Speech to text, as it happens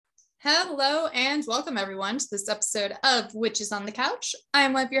Hello and welcome everyone to this episode of Witches on the Couch. I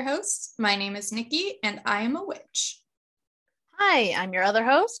am one of your hosts. My name is Nikki and I am a witch. Hi, I'm your other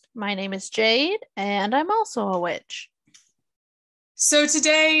host. My name is Jade and I'm also a witch. So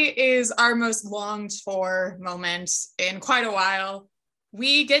today is our most longed for moment in quite a while.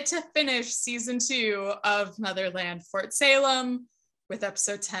 We get to finish season 2 of Motherland Fort Salem with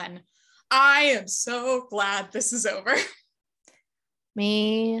episode 10. I am so glad this is over.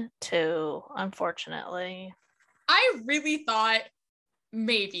 Me too, unfortunately. I really thought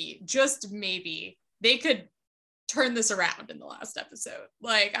maybe, just maybe, they could turn this around in the last episode.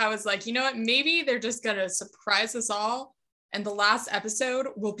 Like, I was like, you know what? Maybe they're just going to surprise us all and the last episode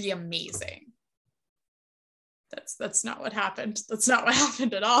will be amazing. That's not what happened. That's not what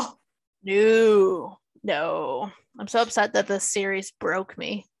happened at all. No. I'm so upset that this series broke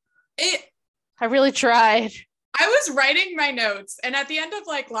me. I really tried. I was writing my notes, and at the end of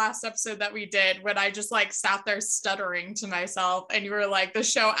like last episode that we did, when I just like sat there stuttering to myself and you were like, the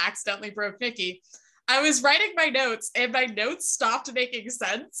show accidentally broke Nikki, I was writing my notes and my notes stopped making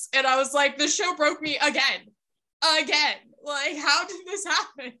sense. And I was like, the show broke me again. Like, how did this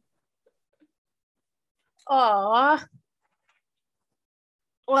happen? Aw.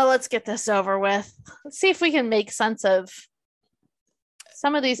 Well, let's get this over with. Let's see if we can make sense of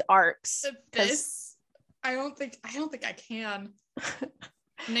some of these arcs. I don't think I can.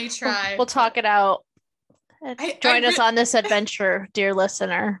 May try. We'll talk it out. Join us on this adventure, dear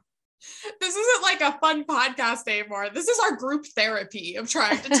listener. This isn't like a fun podcast anymore. This is our group therapy of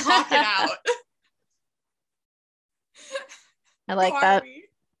trying to talk it out. I like that.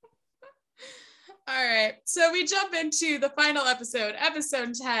 All right. So we jump into the final episode,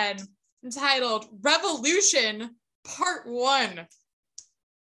 episode 10, entitled Revolution Part 1.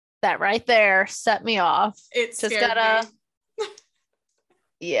 That right there set me off. It scared me.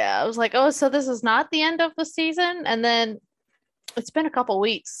 Yeah, I was like, oh, so this is not the end of the season? And then it's been a couple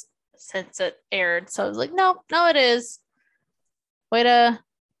weeks since it aired. So I was like, no, it is.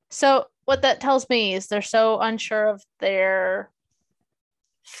 So what that tells me is they're so unsure of their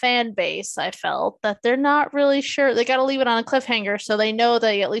fan base, I felt, that they're not really sure. They got to leave it on a cliffhanger so they know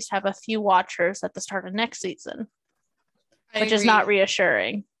they at least have a few watchers at the start of next season, which is not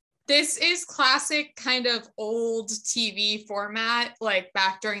reassuring. This is classic kind of old TV format, like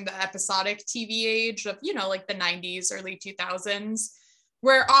back during the episodic TV age of, like the 90s, early 2000s,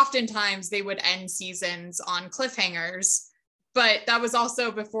 where oftentimes they would end seasons on cliffhangers. But that was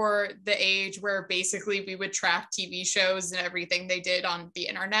also before the age where basically we would track TV shows and everything they did on the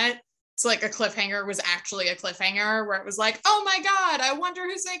internet. So like a cliffhanger was actually a cliffhanger where it was like, oh my God, I wonder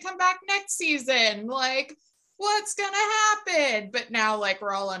who's going to come back next season. Like, what's going to happen? But now like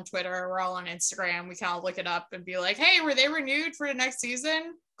we're all on Twitter, we're all on Instagram. We can all look it up and be like, hey, were they renewed for the next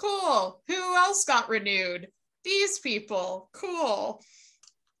season? Cool. Who else got renewed? These people. Cool.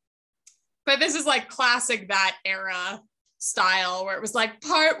 But this is like classic that era style where it was like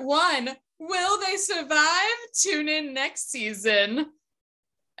part 1, will they survive? Tune in next season.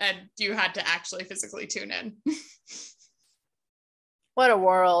 And you had to actually physically tune in. What a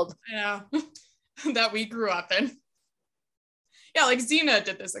world. Yeah. That we grew up in. Yeah, like Xena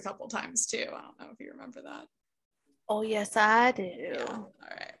did this a couple times too. I don't know if you remember that. Oh, yes, I do. Yeah. All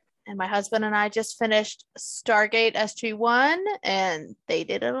right. And my husband and I just finished Stargate SG-1, and they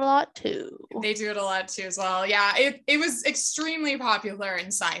did it a lot too. They do it a lot too as well. Yeah, it was extremely popular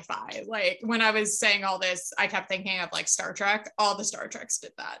in sci-fi. Like when I was saying all this, I kept thinking of like Star Trek. All the Star Treks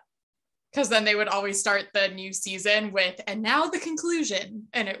did that. Because then they would always start the new season with, and now the conclusion.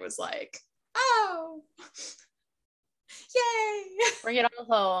 And it was like, oh, yay. Bring it all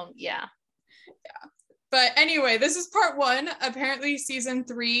home. Yeah. But anyway, this is part 1. Apparently season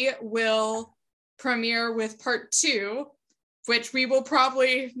 3 will premiere with part 2, which we will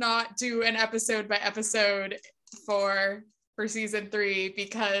probably not do an episode by episode for season 3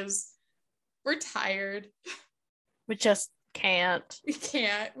 because we're tired. We just can't. We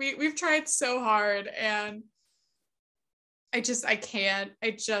can't. We've tried so hard and I just can't.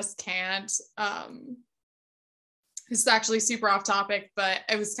 This is actually super off topic, but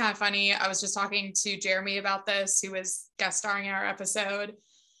it was kind of funny. I was just talking to Jeremy about this, who was guest starring in our episode.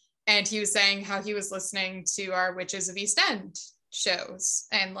 And he was saying how he was listening to our Witches of East End shows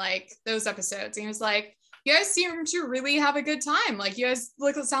and like those episodes. And he was like, you guys seem to really have a good time. Like you guys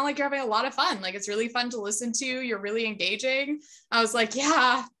sound like you're having a lot of fun. Like it's really fun to listen to. You're really engaging. I was like,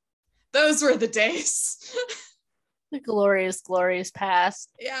 yeah, those were the days. The glorious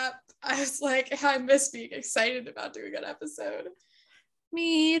past. Yeah. I was like, I miss being excited about doing an episode.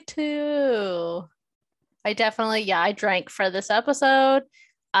 Me too. I drank for this episode.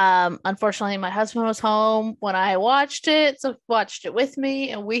 Unfortunately, my husband was home when I watched it, so he watched it with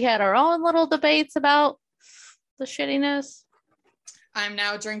me, and we had our own little debates about the shittiness. I'm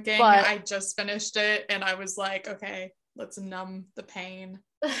now drinking. But I just finished it, and I was like, okay, let's numb the pain.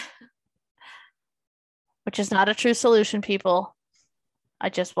 which is not a true solution, people. I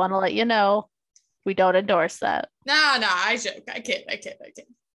just want to let you know we don't endorse that. No, I joke. I kid.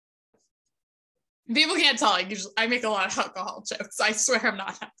 People can't tell. I make a lot of alcohol jokes. I swear I'm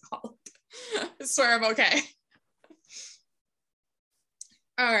not alcoholic. I swear I'm okay.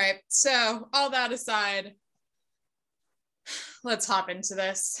 All right. So all that aside, let's hop into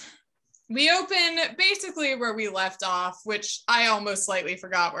this. We open basically where we left off, which I almost slightly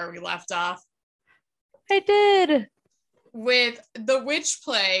forgot where we left off. I did. With the witch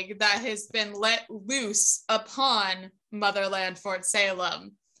plague that has been let loose upon Motherland Fort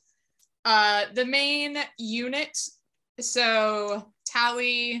Salem. The main unit, so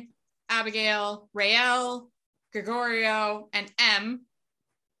Tally, Abigail, Raelle, Gregorio, and M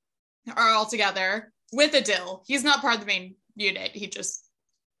are all together with Adil. He's not part of the main unit. He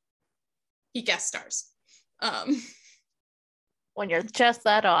guest stars. When you're just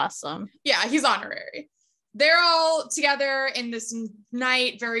that awesome. Yeah, he's honorary. They're all together in this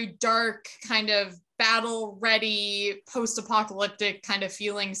night, very dark, kind of battle-ready, post-apocalyptic kind of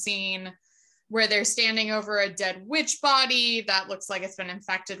feeling scene where they're standing over a dead witch body that looks like it's been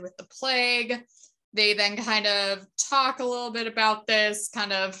infected with the plague. They then kind of talk a little bit about this,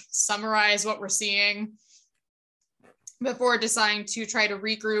 kind of summarize what we're seeing before deciding to try to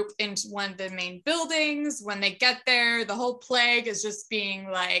regroup into one of the main buildings. When they get there, the whole plague is just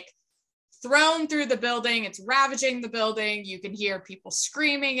being like thrown through the building. It's ravaging the building. You can hear people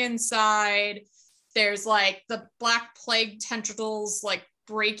screaming inside. There's like the black plague tentacles like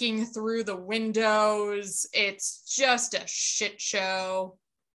breaking through the windows. It's just a shit show.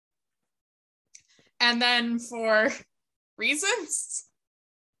 And then for reasons,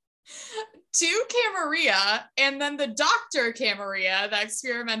 two Camarilla and then the Dr. Camarilla that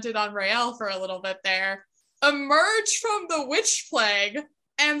experimented on Raelle for a little bit there emerge from the witch plague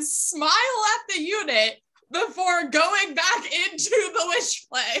and smile at the unit before going back into the witch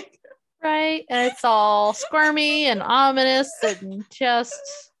plague. Right. And it's all squirmy and ominous and just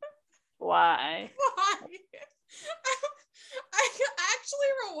why? Why? I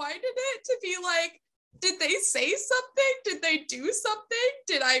actually rewinded it to be like, did they say something? Did they do something?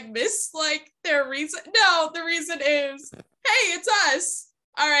 Did I miss like their reason? No, the reason is, hey, it's us.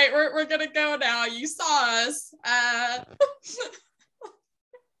 All right, we're gonna go now. You saw us.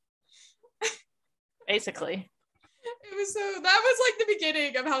 Basically. It was that was like the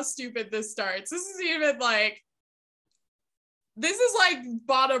beginning of how stupid this starts. This is like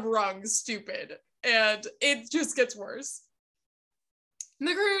bottom rung stupid, and it just gets worse.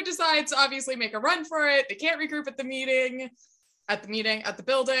 The crew decides to obviously make a run for it. They can't regroup at the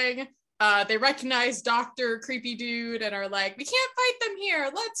building. They recognize Dr. Creepy Dude and are like, we can't fight them here.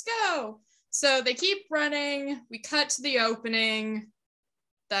 Let's go. So they keep running. We cut to the opening.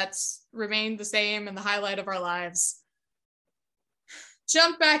 That's remained the same in the highlight of our lives.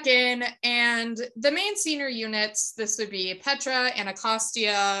 Jump back in, and the main senior units, this would be Petra,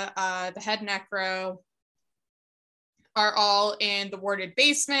 Anacostia, the head necro, are all in the warded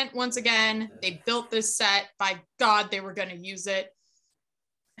basement once again. They built this set. By God, they were going to use it.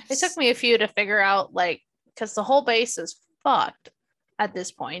 It took me a few to figure out, like, because the whole base is fucked at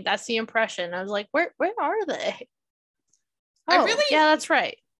this point. That's the impression. I was like, where are they? Oh, yeah, that's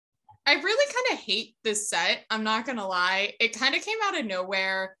right. I really kind of hate this set. I'm not going to lie. It kind of came out of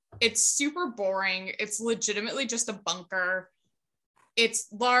nowhere. It's super boring. It's legitimately just a bunker. It's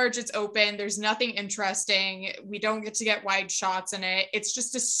large, it's open, there's nothing interesting. We don't get to get wide shots in it. It's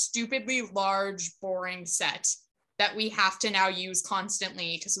just a stupidly large, boring set that we have to now use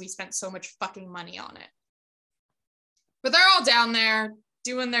constantly because we spent so much fucking money on it. But they're all down there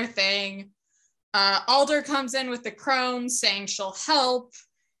doing their thing. Alder comes in with the crones saying she'll help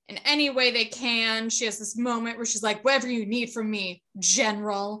in any way they can. She has this moment where she's like, whatever you need from me,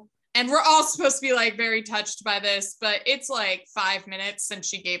 General. And we're all supposed to be like very touched by this, but it's like 5 minutes since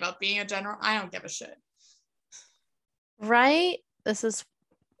she gave up being a general. I don't give a shit. Right? This is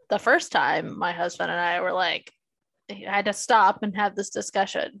the first time my husband and I were like, I had to stop and have this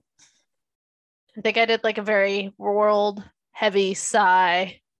discussion. I think I did like a very world heavy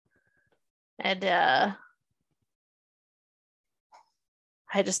sigh. And I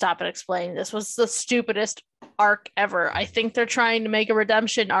had to stop and explain. This was the stupidest arc ever. I think they're trying to make a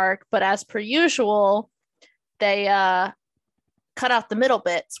redemption arc, but as per usual, they cut out the middle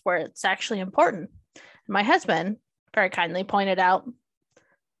bits where it's actually important. My husband very kindly pointed out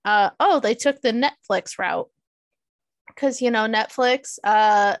they took the Netflix route because Netflix,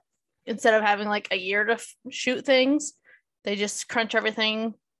 instead of having like a year to shoot things, they just crunch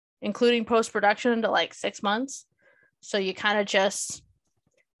everything, including post-production, into like 6 months. So you kind of just,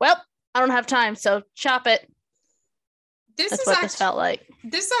 well, I don't have time, so chop it. That's what this felt like.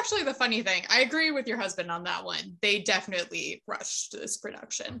 This is actually the funny thing. I agree with your husband on that one. They definitely rushed this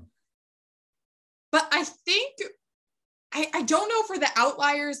production. But I think, I don't know for the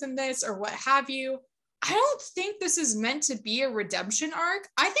outliers in this or what have you, I don't think this is meant to be a redemption arc.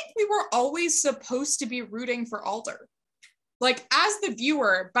 I think we were always supposed to be rooting for Alder. Like, as the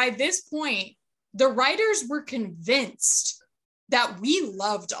viewer, by this point, the writers were convinced that we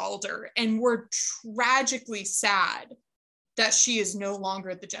loved Alder and were tragically sad that she is no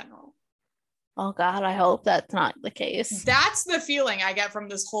longer the general. Oh God, I hope that's not the case. That's the feeling I get from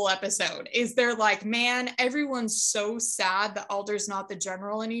this whole episode, is they're like, man, everyone's so sad that Alder's not the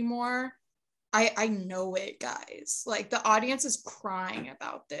general anymore. I know it, guys. Like, the audience is crying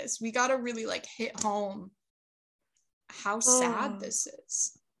about this. We got to really like hit home how sad this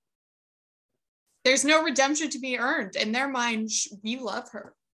is. There's no redemption to be earned. In their mind, we love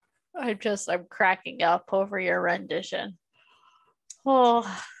her. I'm cracking up over your rendition. Oh,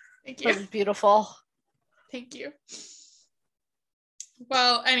 thank you. That was beautiful. Thank you.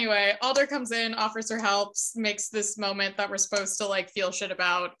 Well, anyway, Alder comes in, offers her help, makes this moment that we're supposed to like feel shit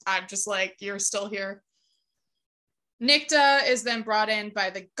about. I'm just like, you're still here. Nikta is then brought in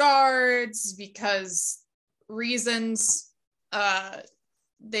by the guards because reasons,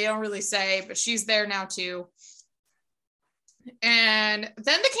 they don't really say, but she's there now too. And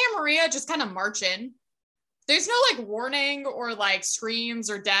then the Camarilla just kind of march in. There's no like warning or like screams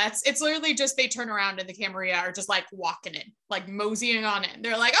or deaths. It's literally just they turn around and the Camarilla are just like walking in, like moseying on in.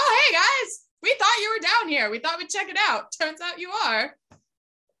 They're like, oh, hey guys, we thought you were down here. We thought we'd check it out. Turns out you are.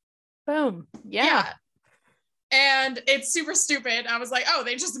 Boom. Yeah. And it's super stupid. I was like, oh,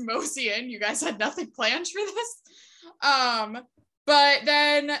 they just mosey in. You guys had nothing planned for this. But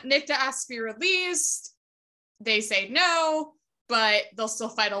then Nikta asks to be released. They say no, but they'll still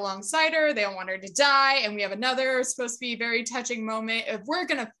fight alongside her. They don't want her to die. And we have another supposed to be very touching moment of we're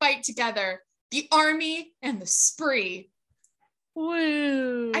going to fight together. The army and the spree.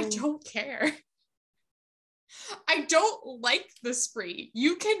 Woo. I don't care. I don't like the spree.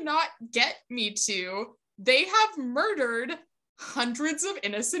 You cannot get me to. They have murdered hundreds of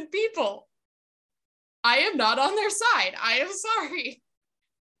innocent people. I am not on their side. I am sorry.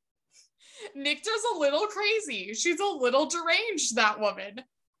 Nikta's a little crazy. She's a little deranged, that woman.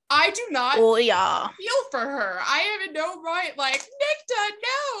 I do not feel for her. I have no right, like, Nikta,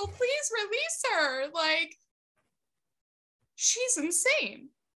 no, please release her. Like, she's insane.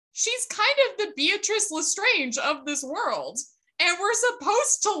 She's kind of the Beatrice Lestrange of this world. And we're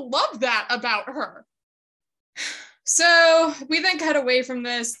supposed to love that about her. So we then cut away from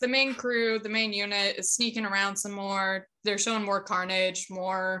this. The main crew, the main unit is sneaking around some more. They're showing more carnage,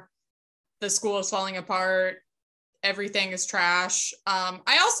 more the school is falling apart. Everything is trash.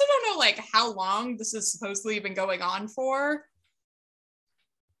 I also don't know like how long this has supposedly been going on for.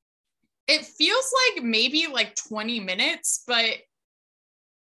 It feels like maybe like 20 minutes, but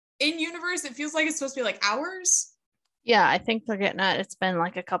in universe, it feels like it's supposed to be like hours. Yeah, I think they're getting at it's been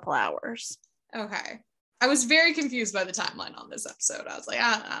like a couple hours. Okay. I was very confused by the timeline on this episode. I was like,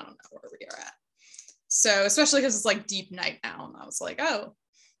 I don't know where we are at. So, especially because it's like deep night now. And I was like, oh,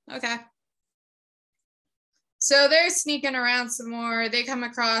 okay. So they're sneaking around some more. They come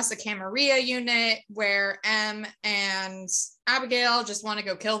across a Camarilla unit where Em and Abigail just want to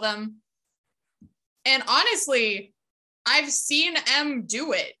go kill them. And honestly, I've seen Em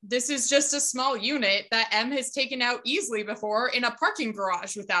do it. This is just a small unit that Em has taken out easily before in a parking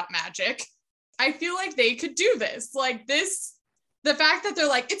garage without magic. I feel like they could do this. Like this, the fact that they're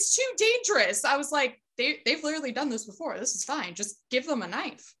like, it's too dangerous. I was like, they've literally done this before. This is fine. Just give them a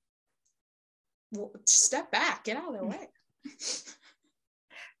knife. Well, step back, get out of their way.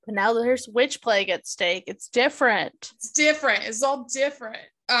 But now there's witch plague at stake. It's different. It's different. It's all different.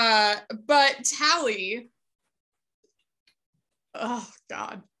 But Tally, oh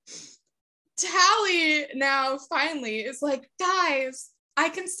God. Tally now finally is like, guys, I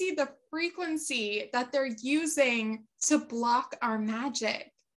can see the frequency that they're using to block our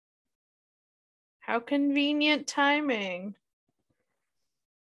magic. How convenient timing.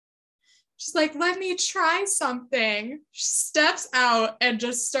 She's like, let me try something. She steps out and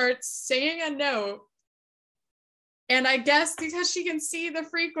just starts singing a note. And I guess because she can see the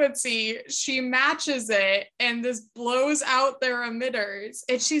frequency, she matches it and this blows out their emitters.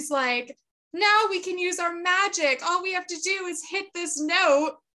 And she's like, now we can use our magic. All we have to do is hit this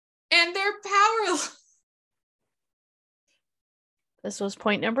note and they're powerless. This was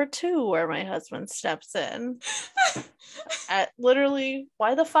point number 2 where my husband steps in. At literally,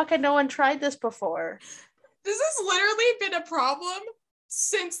 why the fuck had no one tried this before? This has literally been a problem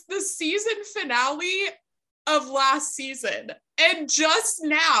since the season finale of last season. And just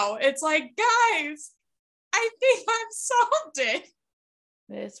now, it's like, guys, I think I've solved it.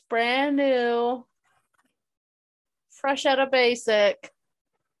 It's brand new. Fresh out of basic.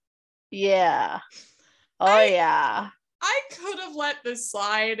 Yeah. Yeah. I could have let this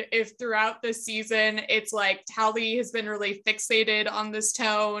slide if throughout this season it's like Tally has been really fixated on this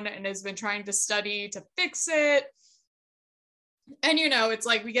tone and has been trying to study to fix it. And it's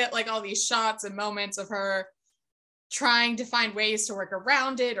like we get like all these shots and moments of her trying to find ways to work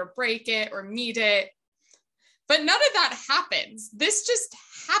around it or break it or meet it. But none of that happens. This just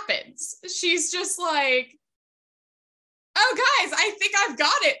happens. She's just like, oh, guys, I think I've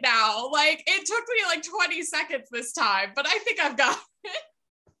got it now. Like, it took me like 20 seconds this time, but I think I've got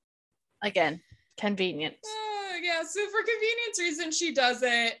it. Again, convenience. Yeah, so for convenience reasons, she does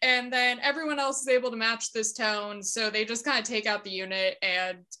it. And then everyone else is able to match this tone. So they just kind of take out the unit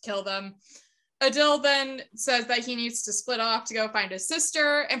and kill them. Adil then says that he needs to split off to go find his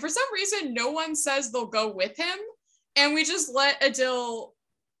sister. And for some reason, no one says they'll go with him. And we just let Adil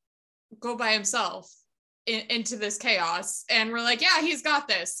go by himself into this chaos, and we're like, yeah, he's got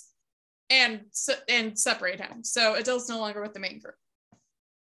this, and separate him. So Adil's no longer with the main group.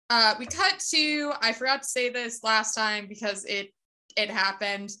 We cut to, I forgot to say this last time because it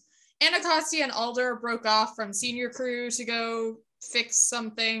happened. Anacostia and Alder broke off from senior crew to go fix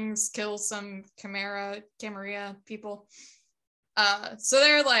some things, kill some Camarilla people. So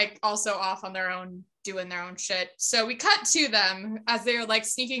they're like also off on their own, doing their own shit. So we cut to them as they're like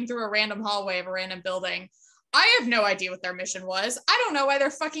sneaking through a random hallway of a random building. I have no idea what their mission was. I don't know why they're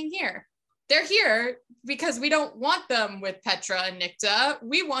fucking here. They're here because we don't want them with Petra and Nikta.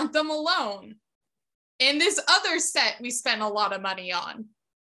 We want them alone. In this other set we spent a lot of money on.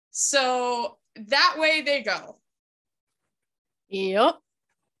 So that way they go. Yep.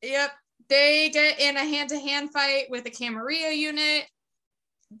 They get in a hand-to-hand fight with a Camarilla unit.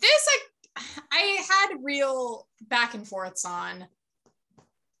 This I had real back and forths on.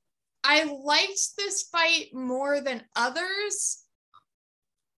 I liked this fight more than others,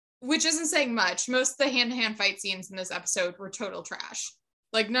 which isn't saying much. Most of the hand-to-hand fight scenes in this episode were total trash.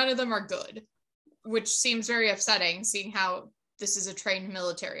 Like, none of them are good, which seems very upsetting, seeing how this is a trained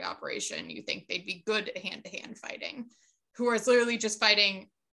military operation. You think they'd be good at hand-to-hand fighting, who are literally just fighting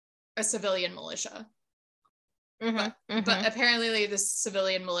a civilian militia. But apparently the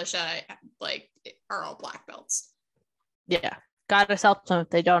civilian militia like are all black belts. Yeah, gotta help them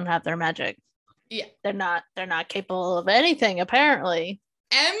if they don't have their magic. Yeah, they're not capable of anything apparently.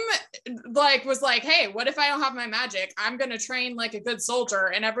 M like was like, hey, what if I don't have my magic? I'm gonna train like a good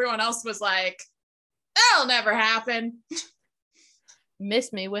soldier. And everyone else was like, that'll never happen.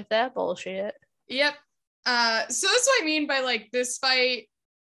 Miss me with that bullshit. Yep. So that's what I mean by like this fight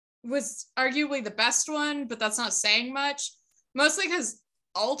was arguably the best one, but that's not saying much. Mostly because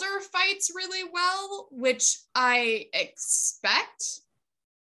Alder fights really well, which I expect.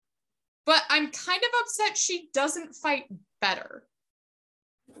 But I'm kind of upset she doesn't fight better.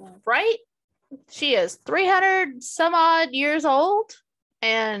 Right? She is 300 some odd years old.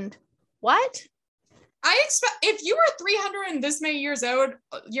 And what? I expect if you were 300 and this many years old,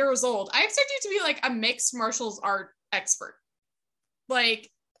 I expect you to be like a mixed martial art expert. Like,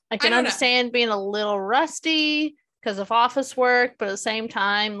 I can understand being a little rusty because of office work, but at the same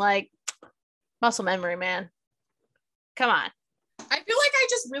time, like, muscle memory, man. Come on. I feel like I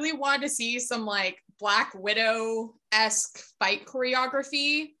just really wanted to see some like Black Widow-esque fight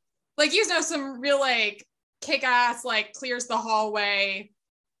choreography. Like, some real like kick-ass, like clears the hallway,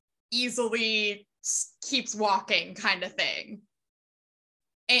 easily keeps walking kind of thing.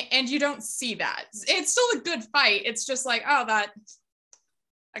 And you don't see that. It's still a good fight. It's just like, oh, that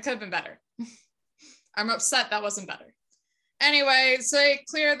could have been better. I'm upset that wasn't better. Anyway, so they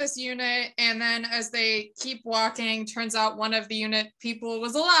clear this unit, and then as they keep walking, turns out one of the unit people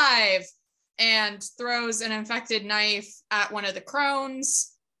was alive and throws an infected knife at one of the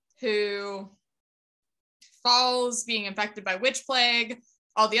crones, who falls, being infected by witch plague.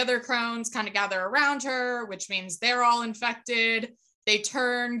 All the other crones kind of gather around her, which means they're all infected. They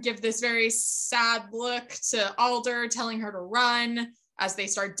turn, give this very sad look to Alder, telling her to run. As they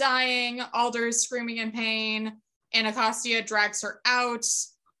start dying, Alder is screaming in pain. Anacostia drags her out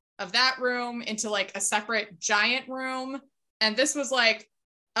of that room into like a separate giant room. And this was like,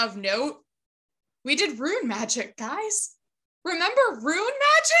 of note, we did rune magic, guys. Remember rune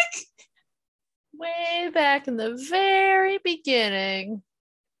magic? back in the very beginning.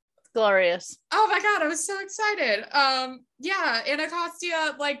 It's glorious. Oh my god, I was so excited. Yeah,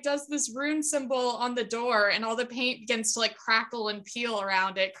 Anacostia like does this rune symbol on the door, and all the paint begins to like crackle and peel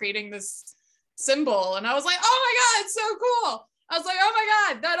around it, creating this symbol. And I was like, oh my god, it's so cool. I was like, oh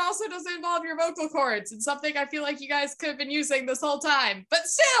my god, that also doesn't involve your vocal cords. It's something I feel like you guys could have been using this whole time. But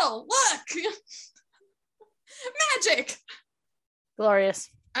still, look. Magic. Glorious.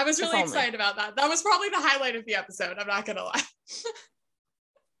 I was really excited about that. That was probably the highlight of the episode. I'm not gonna lie.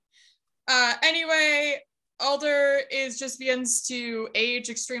 Anyway, Alder begins to age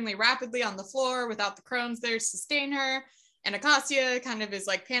extremely rapidly on the floor without the crones there to sustain her. And Acacia kind of is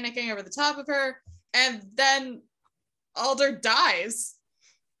like panicking over the top of her. And then Alder dies.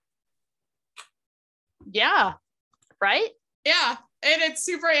 Yeah. Right? Yeah. And it's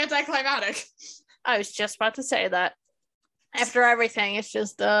super anticlimactic. I was just about to say that. After everything, it's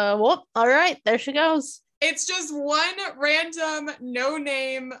just, whoop, all right, there she goes. It's just one random,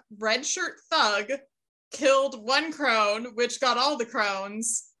 no-name red shirt thug killed one crone, which got all the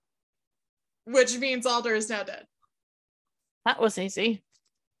crones, which means Alder is now dead. That was easy.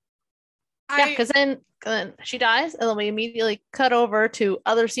 Yeah, because then she dies, and then we immediately cut over to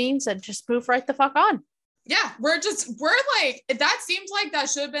other scenes and just move right the fuck on. Yeah, we're like, that seems like that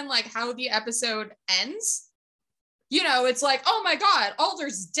should have been like how the episode ends. You know, it's like, oh my god,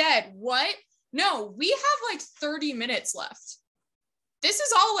 Alder's dead. What? No, we have like 30 minutes left. This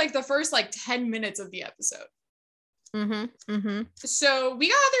is all like the first like 10 minutes of the episode. So we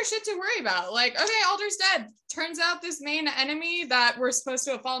got other shit to worry about. Like, okay, Alder's dead. Turns out this main enemy that we're supposed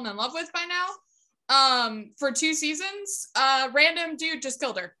to have fallen in love with by now, for 2 seasons, random dude just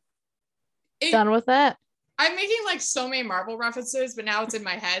killed her. Done with that. I'm making like so many Marvel references, but now it's in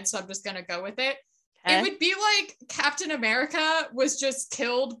my head, so I'm just gonna go with it. Okay. It would be like Captain America was just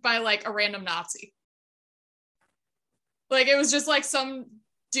killed by like a random Nazi. Like it was just like some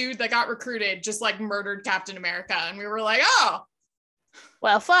dude that got recruited just like murdered Captain America, and we were like, oh,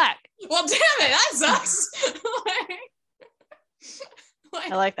 well, fuck. Well, damn it, that sucks.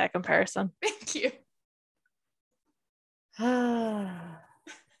 I like that comparison. Thank you.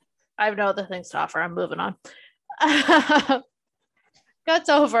 I have no other things to offer. I'm moving on. Cuts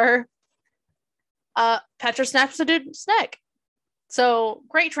over. Petra snaps the dude's neck. So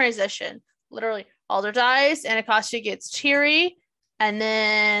great transition. Literally, Alder dies, and Acacia gets teary, and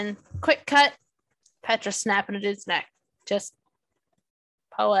then quick cut, Petra snapping a dude's neck. Just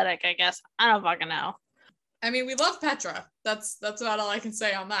poetic, I guess. I don't fucking know. I mean, we love Petra. That's about all I can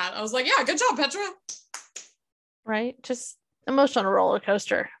say on that. I was like, yeah, good job, Petra. Right? Just emotional roller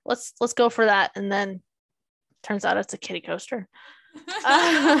coaster. Let's go for that. And then turns out it's a kiddie coaster.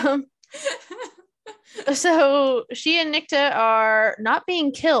 So she and Nicta are not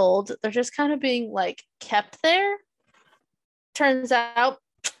being killed. They're just kind of being like kept there. Turns out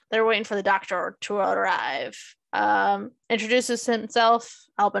they're waiting for the doctor to arrive. Introduces himself,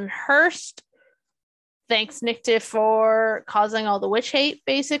 Albin Hurst. Thanks Nicta for causing all the witch hate,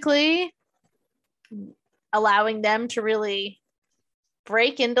 basically. Allowing them to really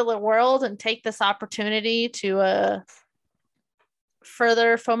break into the world and take this opportunity to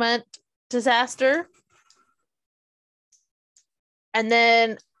further foment disaster. And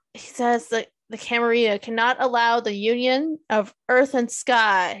then he says that the Camarilla cannot allow the union of earth and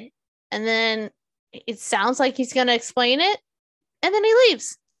sky. And then it sounds like he's going to explain it. And then he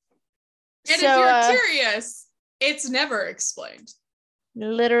leaves. And so, if you're curious, it's never explained.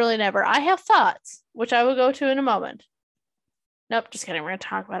 Literally never. I have thoughts, which I will go to in a moment. Nope, just kidding. We're going to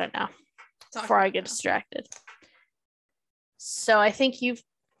talk about it now before I get distracted. So I think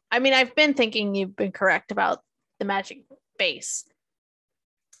I've been thinking you've been correct about the magic base.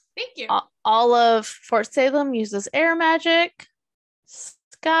 Thank you. All of Fort Salem uses air magic.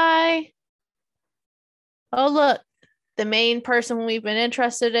 Sky. Oh, look. The main person we've been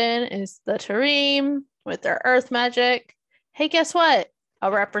interested in is the Tarim with their earth magic. Hey, guess what? A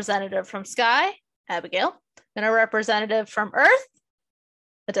representative from Sky, Abigail, and a representative from Earth,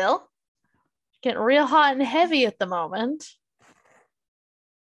 Adele. Getting real hot and heavy at the moment.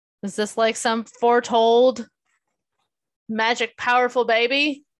 Is this like some foretold magic powerful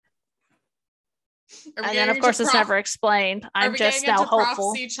baby? And then, of course, it's never explained. I'm just now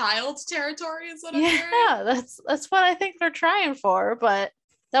hopeful. Prophecy child territory is what I'm hearing. Yeah, that's what I think they're trying for. But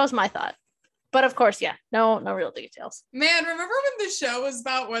that was my thought. But of course, yeah, no real details. Man, remember when the show was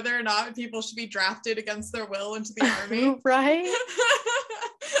about whether or not people should be drafted against their will into the army? Right?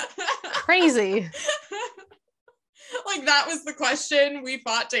 Crazy. Like that was the question we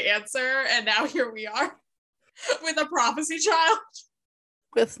fought to answer, and now here we are with a prophecy child.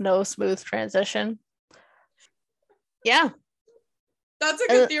 With no smooth transition. Yeah. That's a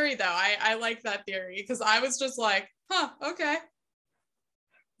good theory, though. I like that theory because I was just like, huh, okay.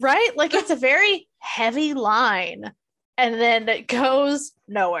 Right? Like it's a very heavy line and then it goes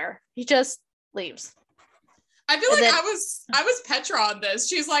nowhere. He just leaves. I feel like I was Petra on this.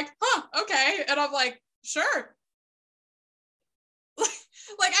 She's like, huh, okay. And I'm like, sure.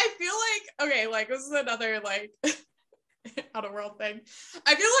 Like I feel like, okay, like this is another like out of world thing.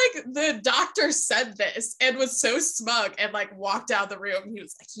 I feel like the doctor said this and was so smug and like walked out of the room. He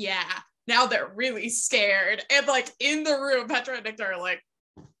was like, yeah, now they're really scared. And like in the room, Petra and Nick are like,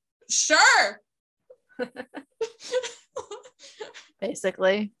 sure.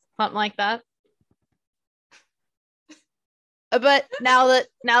 Basically, something like that. But now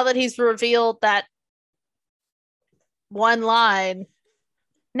that he's revealed that one line,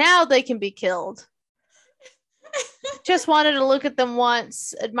 now they can be killed. Just wanted to look at them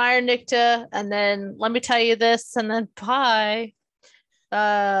once, admire Nikta, and then let me tell you this, and then bye.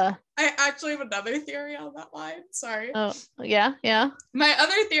 I actually have another theory on that line. Sorry. Oh, yeah. My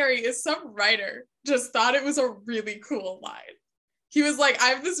other theory is some writer just thought it was a really cool line. He was like,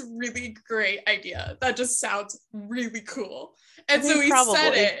 I have this really great idea that just sounds really cool. And so he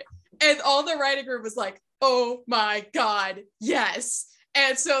said it, and all the writing group was like, oh my God, yes.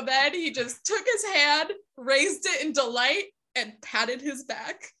 And so then he just took his hand, raised it in delight, and patted his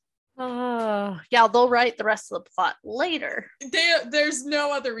back. Yeah, they'll write the rest of the plot later. There's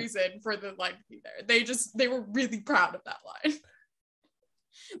no other reason for the line to be there. They were really proud of that line.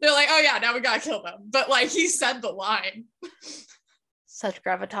 They're like, oh yeah, now we gotta kill them. But like he said the line. Such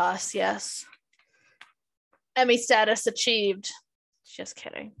gravitas, yes. Emmy status achieved. Just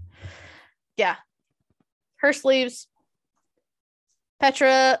kidding. Yeah. Hearst leaves.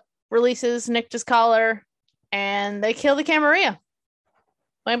 Petra releases Nikta's collar, and they kill the Camarilla.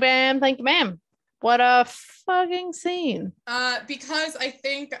 Bam, bam, thank you, ma'am. What a fucking scene. Because I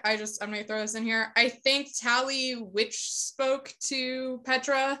think I'm gonna throw this in here. I think Tally Witch spoke to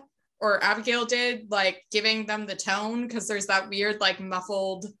Petra, or Abigail did, like giving them the tone, because there's that weird like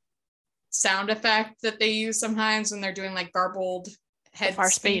muffled sound effect that they use sometimes when they're doing like garbled head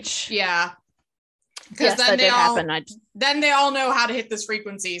speech. Yeah. Because yes, then they all know how to hit this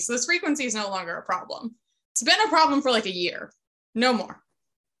frequency. So this frequency is no longer a problem. It's been a problem for like a year. No more.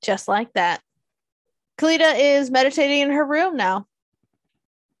 Just like that. Kalita is meditating in her room now.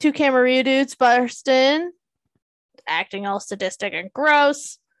 2 Camarilla dudes burst in, acting all sadistic and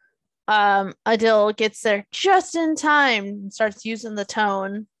gross. Adil gets there just in time and starts using the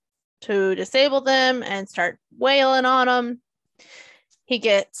tone to disable them and start wailing on them. He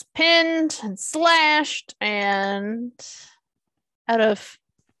gets pinned and slashed, and out of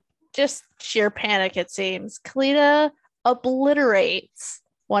just sheer panic, it seems, Kalita obliterates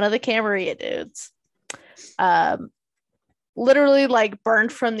one of the Camarilla dudes. Literally like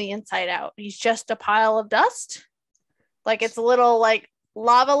burned from the inside out. He's just a pile of dust. Like it's a little like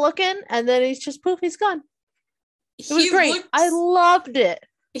lava looking, and then he's just poof, he's gone. It was great. I loved it.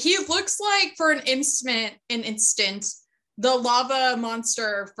 He looks like for an instant the lava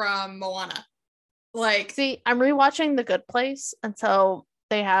monster from Moana. Like, see, I'm rewatching The Good Place, and so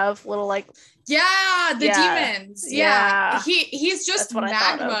they have little like demons. Yeah. He's just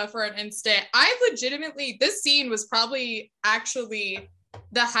magma for an instant. This scene was probably actually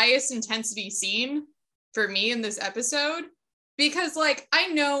the highest intensity scene for me in this episode, because like I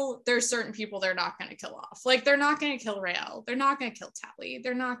know there's certain people they're not going to kill off. Like they're not going to kill Raelle. They're not going to kill Tally.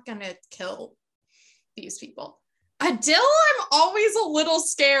 They're not going to kill these people. Adil, I'm always a little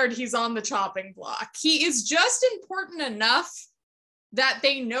scared he's on the chopping block. He is just important enough that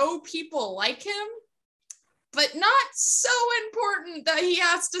they know people like him, but not so important that he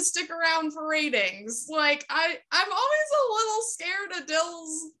has to stick around for ratings. Like, I'm always a little scared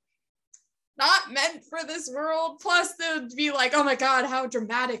Adil's not meant for this world. Plus, they'd be like, oh my God, how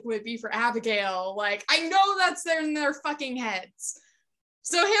dramatic would it be for Abigail? Like, I know that's in their fucking heads.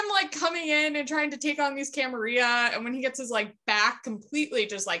 So him like coming in and trying to take on these Camarilla, and when he gets his like back completely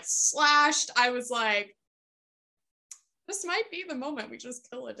just like slashed, I was like, this might be the moment we just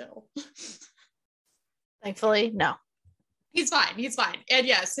kill Adil. Thankfully, no. He's fine. And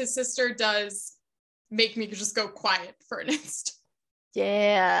yes, his sister does make me just go quiet for an instant.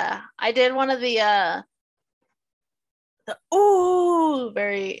 Yeah. I did one of the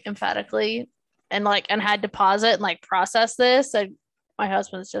very emphatically and had to pause it and like process this. And my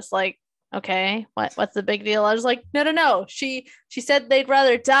husband's just like, okay, what's the big deal? I was like, no. She said they'd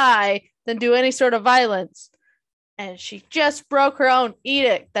rather die than do any sort of violence. And she just broke her own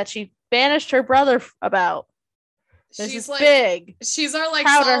edict that she banished her brother about. She's like big. She's our like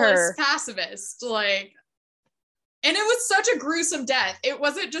solace pacifist. Like, And it was such a gruesome death. It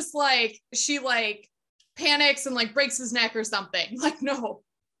wasn't just like she like panics and like breaks his neck or something. Like, no,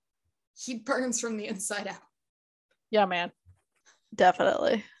 he burns from the inside out. Yeah, man.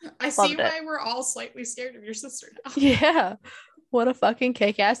 Definitely. I see why we're all slightly scared of your sister now. Yeah. What a fucking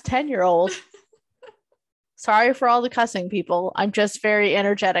kick-ass 10-year-old. Sorry for all the cussing, people. I'm just very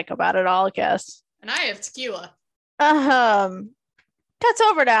energetic about it all, I guess. And I have tequila. Cuts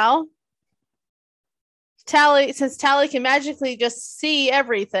over now. Since Tally can magically just see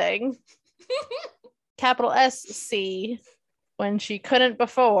everything. Capital SC, when she couldn't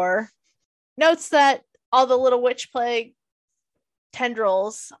before, notes that all the little witch plague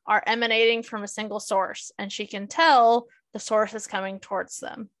tendrils are emanating from a single source, and she can tell the source is coming towards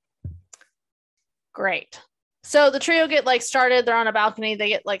them. Great. So the trio get like started. They're on a balcony. They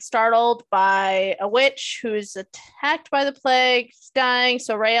get like startled by a witch who's attacked by the plague, dying.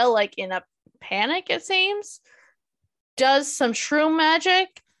 So Raelle, like in a panic, it seems, does some shroom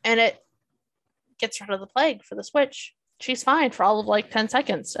magic, and it gets rid of the plague for this witch. She's fine for all of like 10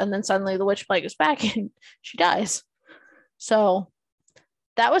 seconds, and then suddenly the witch plague is back and she dies. So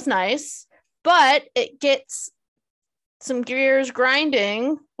that was nice, but it gets some gears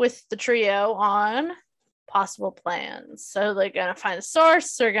grinding with the trio on possible plans. So they're going to find the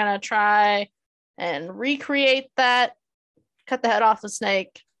source. They're going to try and recreate that, cut the head off the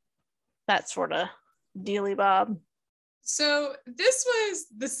snake, that sort of dealy bob. So this was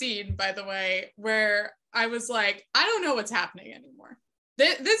the scene, by the way, where I was like, I don't know what's happening anymore.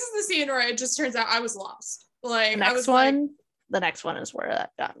 This is the scene where it just turns out I was lost. Like, the next one is where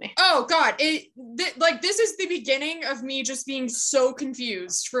that got me. Oh God, this is the beginning of me just being so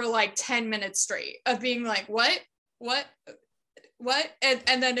confused for like 10 minutes straight of being like, what,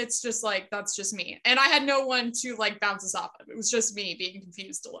 and then it's just like, that's just me, and I had no one to like bounce this off of. It was just me being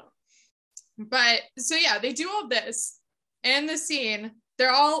confused alone. But so yeah, they do all this. And the scene,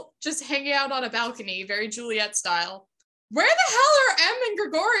 they're all just hanging out on a balcony, very Juliet style. Where the hell are Em and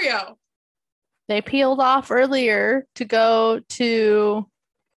Gregorio? They peeled off earlier to go to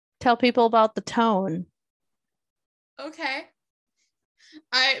tell people about the tone. Okay.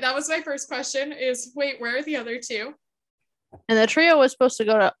 That was my first question is, wait, where are the other two? And the trio was supposed to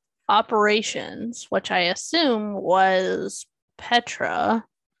go to operations, which I assume was Petra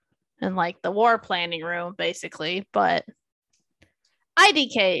and like the war planning room, basically, but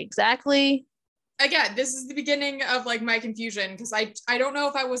IDK, exactly. Again, this is the beginning of like my confusion because I don't know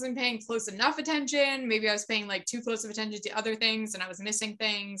if I wasn't paying close enough attention. Maybe I was paying like too close of attention to other things and I was missing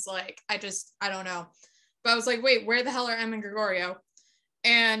things. Like I don't know. But I was like, wait, where the hell are Em and Gregorio?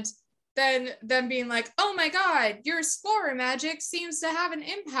 And then them being like, oh my God, your spore magic seems to have an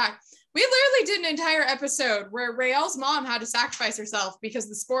impact. We literally did an entire episode where Raelle's mom had to sacrifice herself because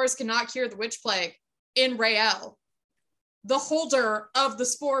the spores cannot cure the witch plague in Raelle, the holder of the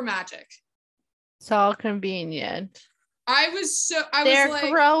spore magic. It's all convenient. They're like,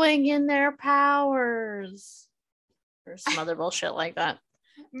 growing in their powers. Or some other bullshit like that.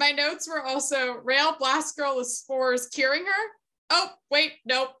 My notes were also, Raelle blasts girl with spores curing her. Oh, wait,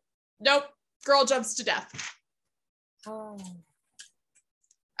 nope. Girl jumps to death. Oh.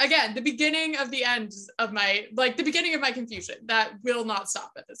 Again, the beginning of the end of the beginning of my confusion that will not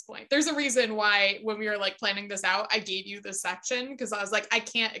stop at this point. There's a reason why when we were like planning this out, I gave you this section because I was like, I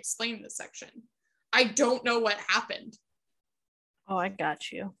can't explain this section. I don't know what happened. Oh, I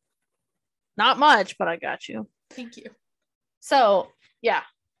got you. Not much, but I got you. Thank you. So, yeah.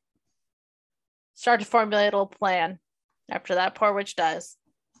 Start to formulate a little plan after that poor witch dies.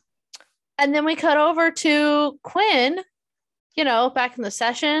 And then we cut over to Quinn, back in the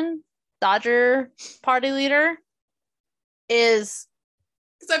session. Dodger party leader is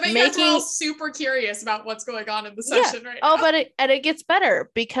because I bet you guys are all super curious about what's going on in the session right now. Oh, but it gets better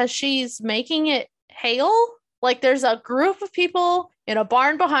because she's making it hail. Like there's a group of people in a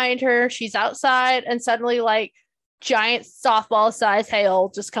barn behind her. She's outside and suddenly like giant softball size hail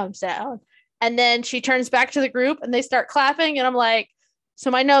just comes down. And then she turns back to the group and they start clapping. And I'm like,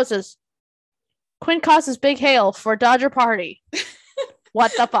 so my nose is Quinn causes big hail for Dodger party.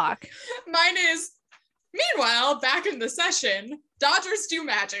 What the fuck? Mine is, meanwhile, back in the session, Dodgers do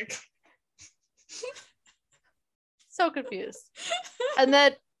magic. So confused. And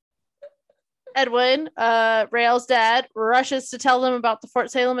then Edwin, Raelle's dad, rushes to tell them about the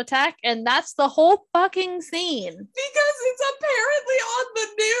Fort Salem attack, and that's the whole fucking scene. Because it's apparently on the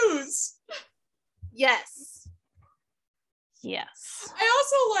news. Yes. I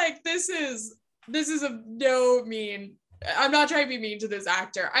also like, this is a no mean, I'm not trying to be mean to this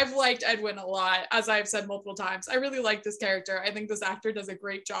actor. I've liked Edwin a lot, as I've said multiple times. I really like this character. I think this actor does a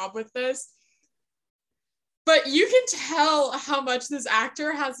great job with this. But you can tell how much this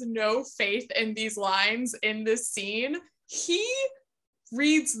actor has no faith in these lines in this scene. He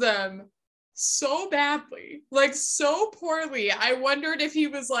reads them so badly, like so poorly. I wondered if he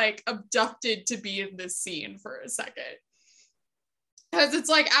was like abducted to be in this scene for a second. Because it's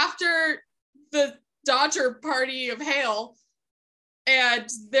like after the Dodger party of Hale, and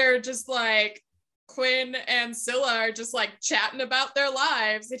they're just like, Quinn and Scylla are just like chatting about their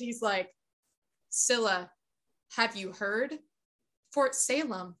lives. And he's like, Scylla, have you heard? Fort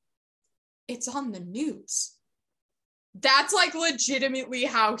Salem, it's on the news. That's like legitimately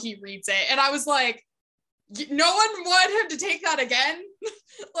how he reads it. And I was like, no one wanted him to take that again.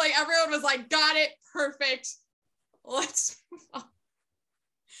 Like everyone was like, got it, perfect. Let's move on.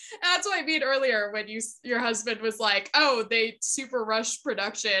 That's what I mean earlier when your husband was like, oh, they super rushed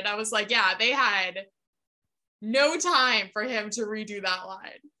production. I was like, yeah, they had no time for him to redo that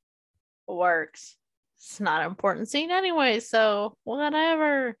line. Works. It's not an important scene anyway, so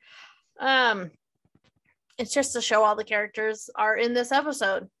whatever. It's just to show all the characters are in this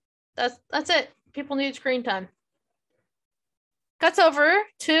episode. That's it. People need screen time. Cuts over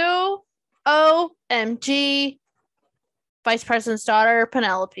to OMG. Vice President's daughter,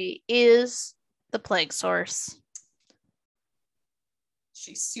 Penelope, is the plague source.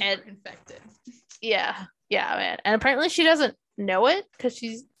 She's super infected. Yeah, man. And apparently she doesn't know it because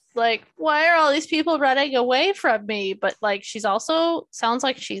she's like, why are all these people running away from me? But like, she's also sounds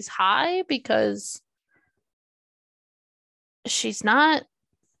like she's high because she's not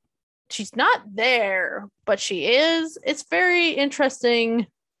there, but she is. It's very interesting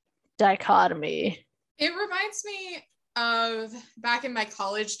dichotomy. It reminds me of back in my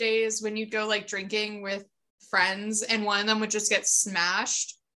college days when you'd go like drinking with friends and one of them would just get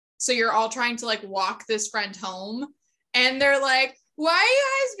smashed. So you're all trying to like walk this friend home and they're like, why are you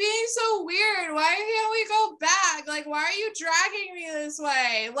guys being so weird? Why can't we go back? Like, why are you dragging me this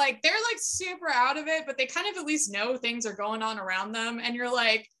way? Like, they're like super out of it, but they kind of at least know things are going on around them. And you're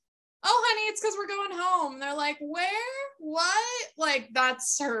like, oh, honey, it's because we're going home. And they're like, where? What? Like,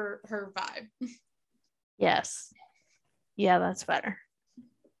 that's her vibe. Yes. Yeah, that's better.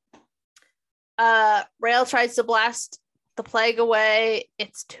 Raelle tries to blast the plague away.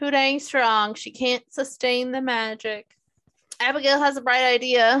 It's too dang strong. She can't sustain the magic. Abigail has a bright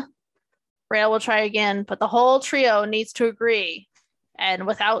idea. Raelle will try again, but the whole trio needs to agree. And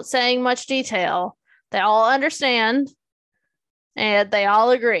without saying much detail, they all understand and they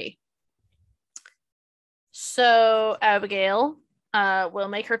all agree. So Abigail will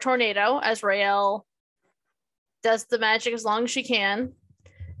make her tornado as Raelle does the magic as long as she can.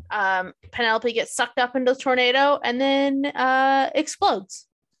 Penelope gets sucked up into the tornado and then explodes.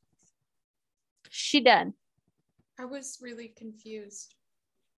 She dead. I was really confused.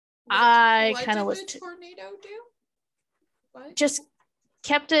 I kind of was. What did the tornado do? What? Just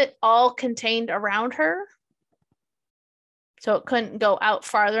kept it all contained around her, so it couldn't go out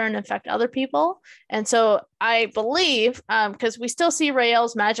farther and infect other people. And so I believe, because we still see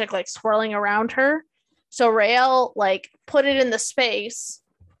Raelle's magic like swirling around her. So Raelle like put it in the space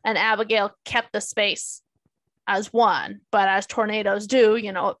and Abigail kept the space as one. But as tornadoes do,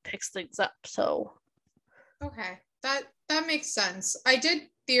 you know, it picks things up. So. Okay, that makes sense. I did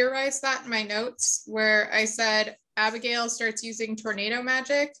theorize that in my notes where I said Abigail starts using tornado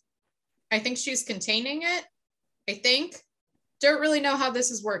magic. I think she's containing it. I think. Don't really know how this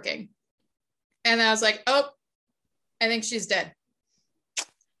is working. And I was like, oh, I think she's dead.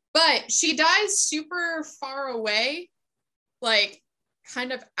 But she dies super far away, like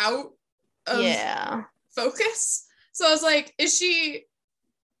kind of out of focus. So I was like, is she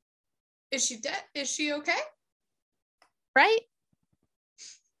dead? Is she okay? Right?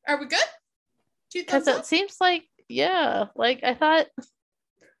 Are we good? Because it seems like, like I thought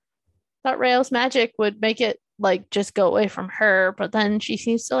Raelle's magic would make it like just go away from her, but then she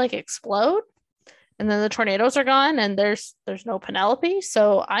seems to like explode. And then the tornadoes are gone and there's no Penelope.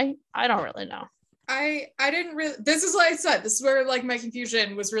 So I don't really know. I didn't really, this is what I said. This is where like my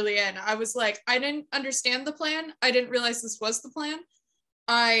confusion was really in. I was like, I didn't understand the plan. I didn't realize this was the plan.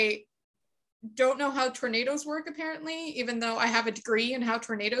 I don't know how tornadoes work apparently, even though I have a degree in how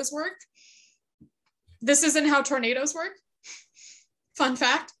tornadoes work. This isn't how tornadoes work. Fun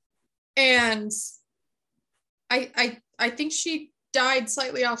fact. And I think she died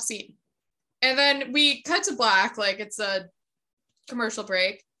slightly off scene. And then we cut to black, like it's a commercial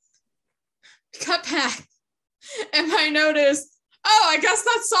break. Cut back. And I noticed, oh, I guess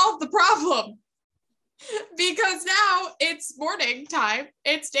that solved the problem. Because now it's morning time,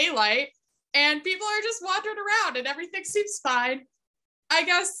 it's daylight, and people are just wandering around and everything seems fine. I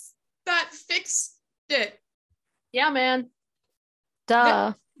guess that fixed it. Yeah, man.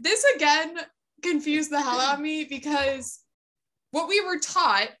 Duh. This again confused the hell out of me, because what we were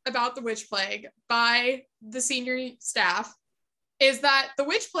taught about the witch plague by the senior staff is that the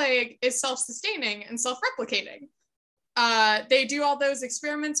witch plague is self-sustaining and self-replicating. They do all those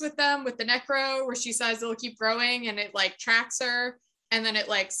experiments with them with the necro, where she says it'll keep growing and it like tracks her, and then it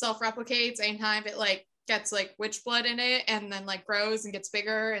like self-replicates anytime it like gets like witch blood in it, and then like grows and gets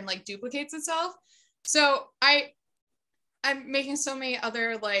bigger and like duplicates itself. So I'm making so many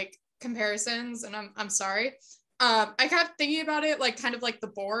other like comparisons, and I'm sorry. I kept thinking about it like kind of like the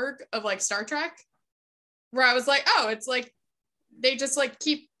Borg of like Star Trek, where I was like, oh, it's like they just like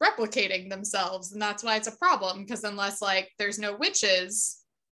keep replicating themselves, and that's why it's a problem, because unless like there's no witches,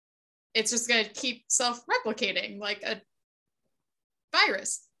 it's just gonna keep self-replicating like a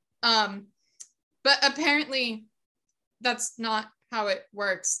virus. But apparently that's not how it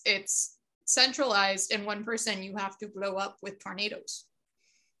works. It's centralized in one person. You have to blow up with tornadoes.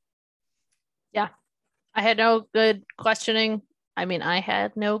 Yeah. I had no good questioning. I mean, I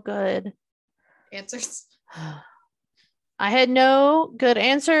had no good answers. I had no good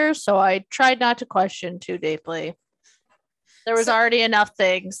answers, so I tried not to question too deeply. There was already enough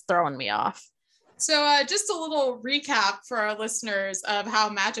things throwing me off. So just a little recap for our listeners of how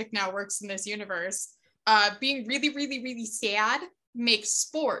magic now works in this universe. Being really, really, really sad makes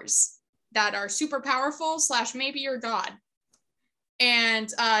spores that are super powerful / maybe your god.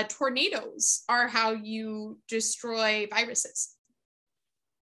 And tornadoes are how you destroy viruses.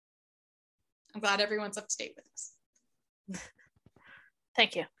 I'm glad everyone's up to date with this.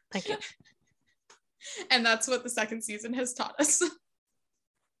 Thank you. Thank you. And that's what the second season has taught us.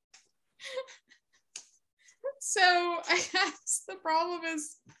 So I guess the problem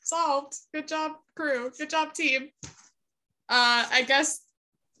is solved. Good job, crew. Good job, team. I guess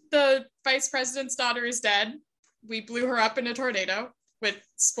the vice president's daughter is dead. We blew her up in a tornado with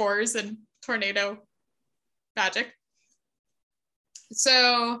spores and tornado magic.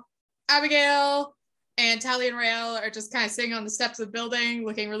 So Abigail and Tally and Raelle are just kind of sitting on the steps of the building,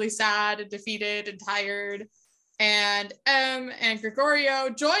 looking really sad and defeated and tired. And Em and Gregorio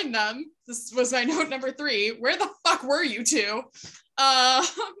join them. This was my note number 3. Where the fuck were you two? But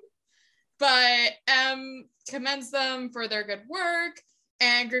Em commends them for their good work.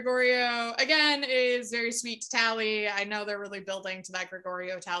 And Gregorio, again, is very sweet to Tally. I know they're really building to that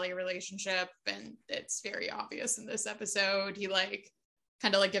Gregorio-Tally relationship, and it's very obvious in this episode. He like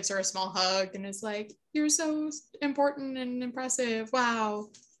kind of like gives her a small hug and is like, "You're so important and impressive. Wow.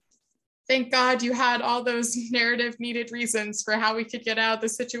 Thank God you had all those narrative needed reasons for how we could get out of the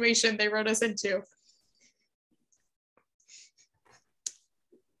situation they wrote us into."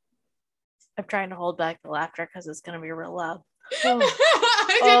 I'm trying to hold back the laughter because it's going to be real loud. Oh.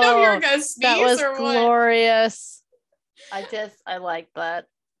 I didn't know if you were going to sneeze. That was or glorious. I like that.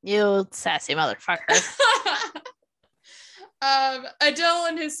 You sassy motherfucker. Adil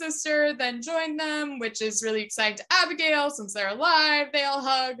and his sister then join them, which is really exciting to Abigail since they're alive. They all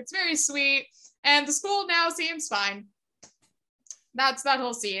hug. It's very sweet. And the school now seems fine. That's that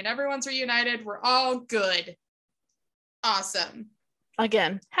whole scene. Everyone's reunited. We're all good. Awesome.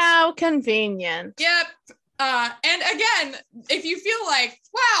 Again, how convenient. Yep. And again, if you feel like,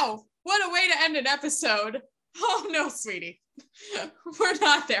 wow, what a way to end an episode. Oh no, sweetie. We're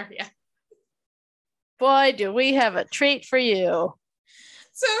not there yet. Boy, do we have a treat for you.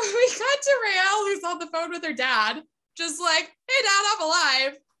 So we cut to Raelle, who's on the phone with her dad, just like, "Hey dad, I'm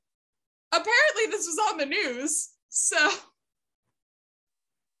alive." Apparently this was on the news. So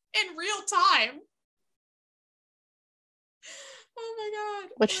in real time. Oh my God.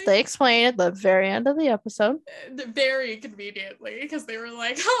 Which they explain at the very end of the episode. Very conveniently, because they were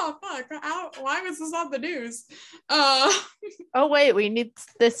like, "Oh fuck, why was this on the news?" Oh wait, we need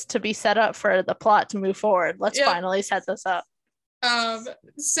this to be set up for the plot to move forward. Let's finally set this up.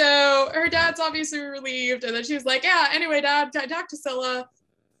 So her dad's obviously relieved, and then she's like, "Yeah, anyway, dad, talk to Scylla."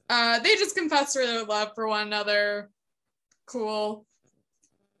 They just confess their love for one another. Cool.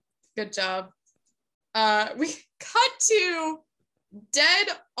 Good job. We cut to dead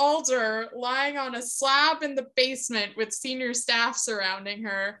Alder lying on a slab in the basement with senior staff surrounding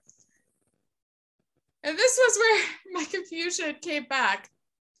her. And this was where my confusion came back.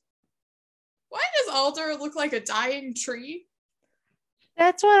 Why does Alder look like a dying tree?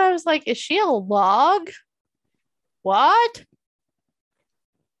 That's what I was like. Is she a log? What?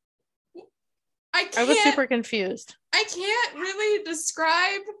 I was super confused. I can't really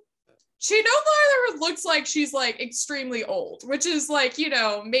describe. She no longer looks like she's like extremely old, which is like, you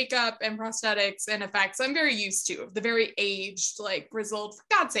know, makeup and prosthetics and effects I'm very used to, of the very aged, like grizzled. For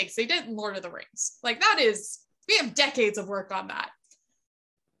God's sakes, they did Lord of the Rings. Like that is We have decades of work on that.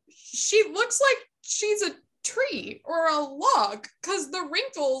 She looks like she's a tree or a log because the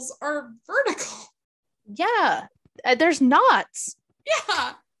wrinkles are vertical. Yeah. There's knots.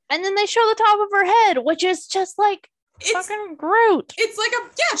 Yeah. And then they show the top of her head, which is just like fucking Groot. It's like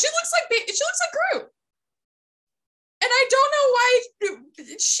she looks like Groot. And I don't know why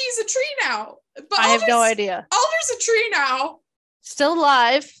she's a tree now. But I have no idea. Alder's a tree now. Still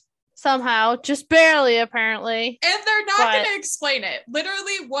alive somehow, just barely apparently. And they're not going to explain it.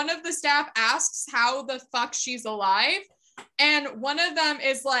 Literally, one of the staff asks how the fuck she's alive. And one of them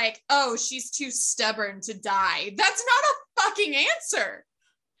is like, oh, she's too stubborn to die. That's not a fucking answer.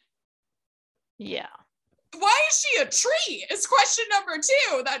 Yeah. Why is she a tree? Is question number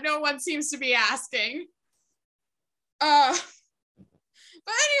 2 that no one seems to be asking. But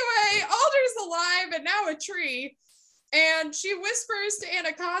anyway, Alder's alive and now a tree. And she whispers to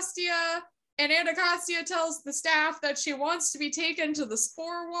Anacostia, and Anacostia tells the staff that she wants to be taken to the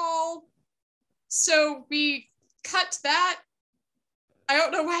spore wall. So we cut that. I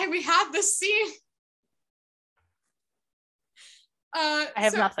don't know why we had this scene. I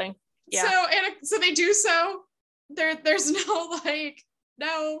have nothing. Yeah. So they do so. There's no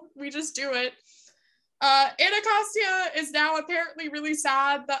no, we just do it. Anacostia is now apparently really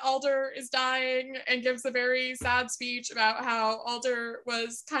sad that Alder is dying and gives a very sad speech about how Alder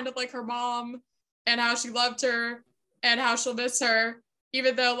was kind of like her mom and how she loved her and how she'll miss her,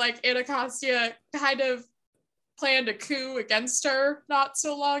 even though Anacostia kind of planned a coup against her not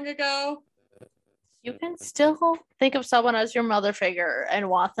so long ago. You can still think of someone as your mother figure and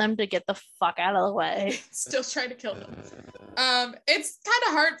want them to get the fuck out of the way. Still trying to kill them. It's kind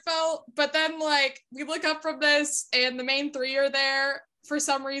of heartfelt, but then we look up from this and the main 3 are there for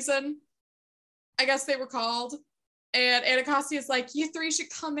some reason. I guess they were called. And Anacostia is like, you 3 should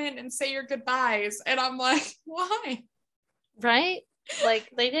come in and say your goodbyes. And I'm like, why? Right?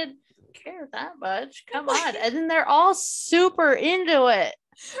 They didn't care that much. Come on. And then they're all super into it.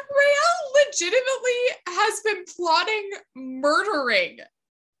 Raelle legitimately has been plotting murdering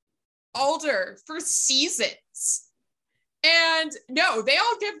Alder for seasons. And no, they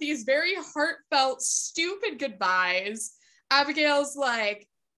all give these very heartfelt, stupid goodbyes. Abigail's like,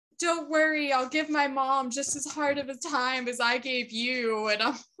 don't worry, I'll give my mom just as hard of a time as I gave you. And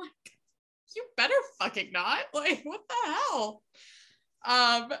I'm like, you better fucking not. What the hell?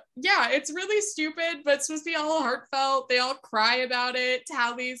 Yeah, it's really stupid, but it's supposed to be all heartfelt. They all cry about it.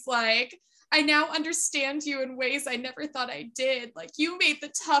 Tally's like, I now understand you in ways I never thought I did. You made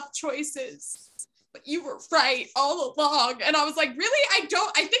the tough choices, but you were right all along. And I was like, really? I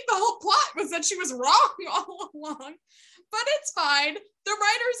think the whole plot was that she was wrong all along, but it's fine. The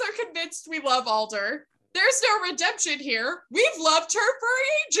writers are convinced we love Alder. There's no redemption here. We've loved her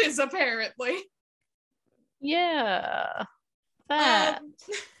for ages, apparently. Yeah.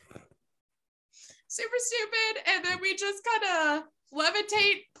 Super stupid. And then we just kind of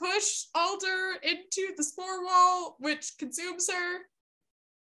levitate, push Alder into the spore wall, which consumes her.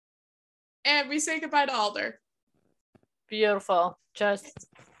 And we say goodbye to Alder. Beautiful. Just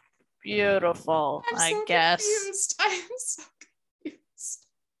beautiful, I guess. I am so confused.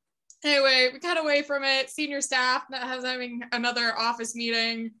 Anyway, we cut away from it. Senior staff having another office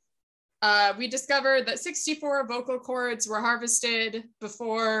meeting. We discovered that 64 vocal cords were harvested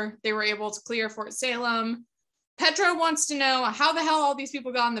before they were able to clear Fort Salem. Petra wants to know how the hell all these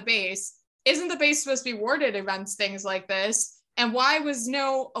people got on the base. Isn't the base supposed to be warded against things like this? And why was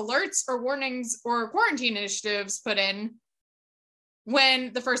no alerts or warnings or quarantine initiatives put in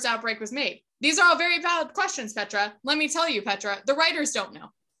when the first outbreak was made? These are all very valid questions, Petra. Let me tell you, Petra, the writers don't know.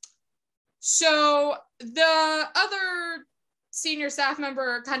 So the other senior staff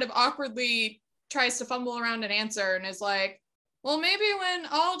member kind of awkwardly tries to fumble around an answer and is like, well, maybe when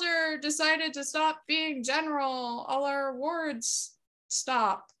Alder decided to stop being general, all our wards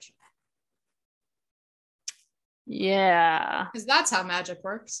stopped. Yeah. Because that's how magic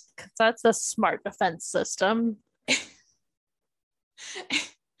works. Because that's a smart defense system.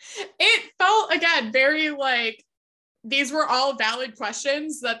 It felt, again, very these were all valid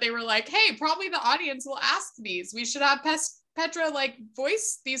questions that they were like, hey, probably the audience will ask these. We should have Petra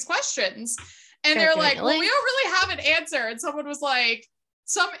voice these questions. And they're like, well, we don't really have an answer. And someone was like,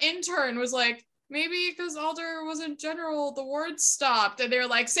 some intern was like, maybe because Alder wasn't general, the wards stopped. And they're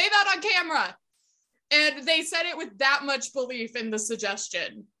like, say that on camera. And they said it with that much belief in the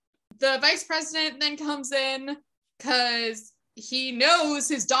suggestion. The vice president then comes in because he knows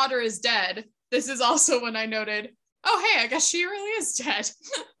his daughter is dead. This is also when I noted, oh, hey, I guess she really is dead.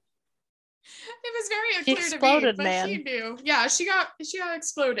 It was very unclear to me, but he knew. Yeah, she got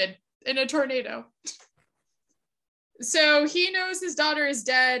exploded in a tornado. So he knows his daughter is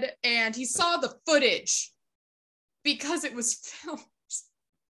dead, and he saw the footage because it was filmed.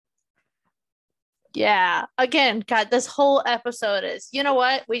 Yeah. Again, God, this whole episode is, you know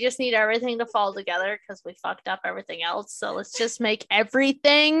what? We just need everything to fall together because we fucked up everything else. So let's just make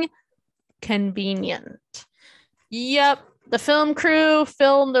everything convenient. Yep. The film crew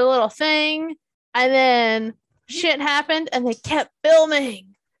filmed their little thing, and then shit happened, and they kept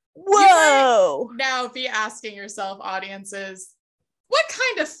filming. Whoa! You might now be asking yourself, audiences, what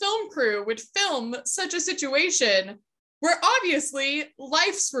kind of film crew would film such a situation where obviously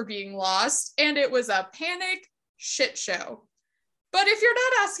lives were being lost and it was a panic shit show? But if you're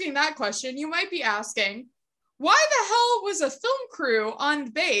not asking that question, you might be asking, why the hell was a film crew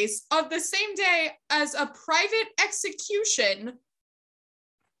on base on the same day as a private execution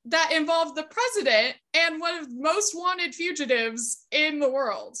that involved the president and one of the most wanted fugitives in the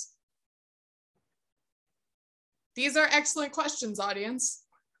world? These are excellent questions, audience.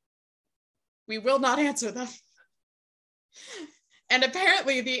 We will not answer them. And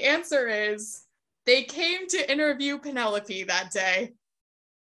apparently the answer is they came to interview Penelope that day.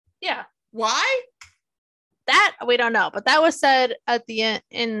 Yeah. Why? That we don't know, but that was said at the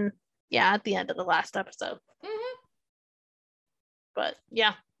end at the end of the last episode. Mm-hmm. But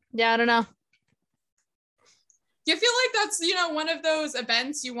yeah, I don't know. You feel like that's, one of those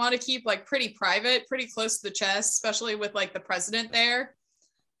events you want to keep like pretty private, pretty close to the chest, especially with like the president there.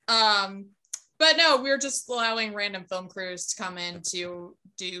 But no, we're just allowing random film crews to come in to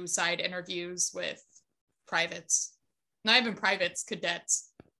do side interviews with privates. Not even privates,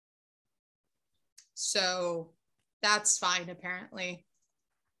 cadets. So that's fine, apparently.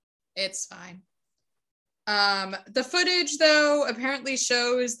 It's fine. The footage, though, apparently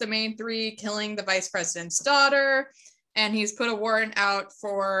shows the main three killing the vice president's daughter, and he's put a warrant out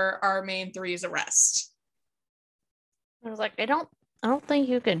for our main three's arrest. I was like, I don't think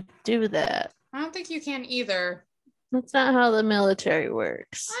you can do that. I don't think you can either. That's not how the military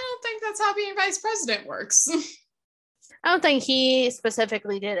works. I don't think that's how being vice president works. I don't think he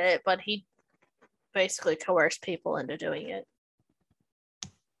specifically did it, but he basically coerced people into doing it.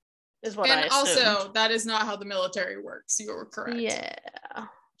 Is what I assumed. Also, that is not how the military works. You were correct. Yeah.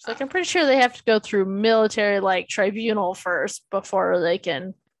 It's like I'm pretty sure they have to go through military like tribunal first before they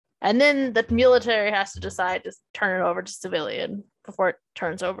can, and then the military has to decide to turn it over to civilian before it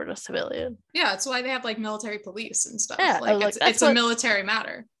turns over to civilian. Yeah, that's why they have like military police and stuff. Yeah, like it's a military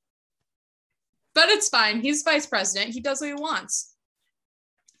matter. But it's fine. He's vice president. He does what he wants.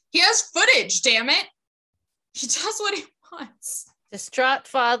 He has footage, damn it. He does what he wants. Distraught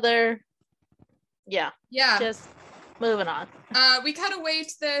father. Yeah. Just moving on. We cut away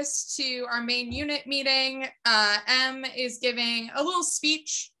to this to our main unit meeting. M is giving a little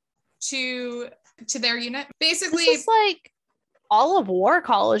speech to their unit. Basically, it's like all of War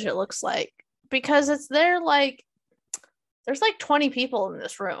College, it looks like, because there's like 20 people in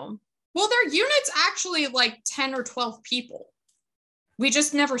this room. Well, their unit's actually like 10 or 12 people. We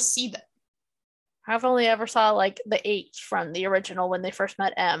just never see them. I've only ever saw like the 8 from the original when they first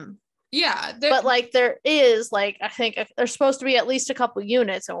met M. Yeah. But like there is like, I think there's supposed to be at least a couple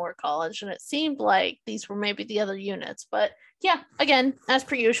units in War College, and it seemed like these were maybe the other units. But yeah, again, as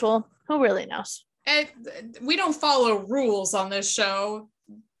per usual, who really knows? We don't follow rules on this show.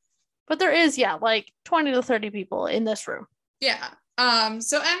 But there is, like 20 to 30 people in this room. Yeah.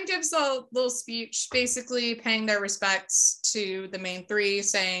 So M gives a little speech, basically paying their respects to the main three,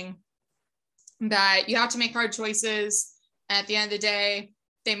 saying that you have to make hard choices. At the end of the day,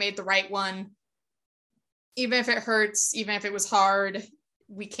 they made the right one. Even if it hurts, even if it was hard,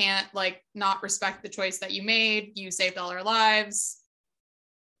 we can't like not respect the choice that you made. You saved all our lives.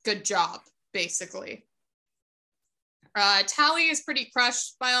 Good job, basically. Tally is pretty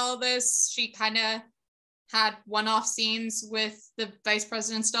crushed by all this. She kind of had one-off scenes with the vice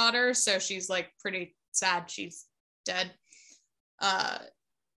president's daughter, so she's like pretty sad she's dead.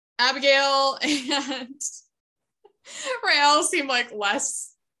 Abigail and Raelle seem like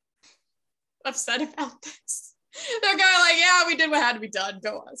less upset about this. They're kind of like, yeah, we did what had to be done.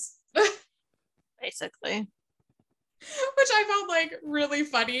 Go us. Basically. Which I felt like really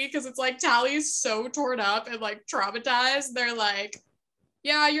funny because it's like Tally's so torn up and like traumatized. They're like,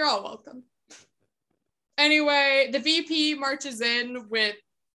 yeah, you're all welcome. Anyway, the VP marches in with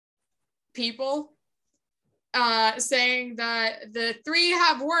people saying that the three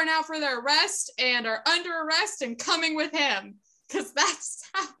have warrant out for their arrest and are under arrest and coming with him because that's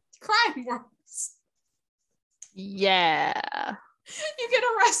how crime works. Yeah. You get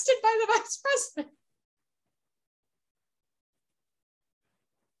arrested by the vice president.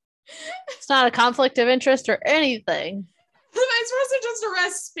 It's not a conflict of interest or anything. The vice president just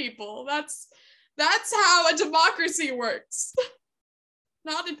arrests people. That's how a democracy works.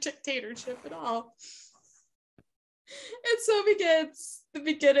 Not a dictatorship at all. And so begins the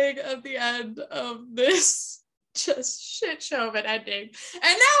beginning of the end of this just shit show of an ending.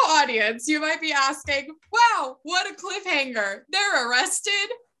 And now, audience, you might be asking, wow, what a cliffhanger. They're arrested?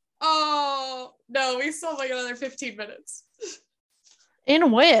 Oh, no, we still have like another 15 minutes.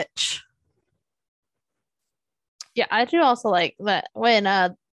 In which, yeah, I do also like that when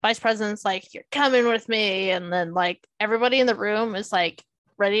vice president's like, you're coming with me, and then like everybody in the room is like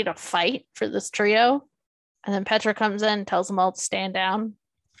ready to fight for this trio, and then Petra comes in and tells them all to stand down.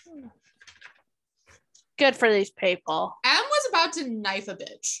 Good for these people. M was about to knife a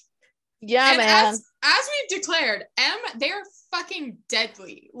bitch. Yeah, and man. As we've declared, they're fucking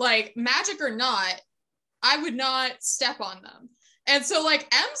deadly. Like, magic or not, I would not step on them. And so, like,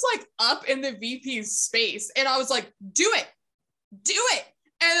 M's, like, up in the VP's space. And I was like, do it. Do it.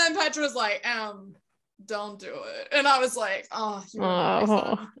 And then Petra was like, don't do it. And I was like, oh, you my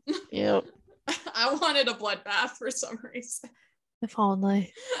son. Yep. I wanted a bloodbath for some reason. If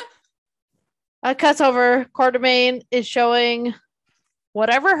only. Cuts over. Quartermain is showing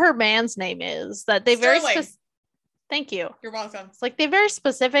whatever her man's name is that they Sterling. Thank you. You're welcome. It's like they very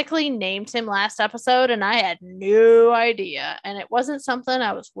specifically named him last episode, and I had no idea, and it wasn't something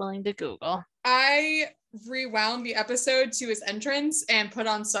I was willing to Google. I rewound the episode to his entrance and put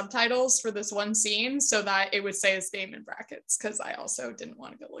on subtitles for this one scene so that it would say his name in brackets, because I also didn't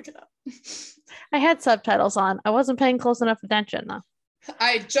want to go look it up. I had subtitles on. I wasn't paying close enough attention though.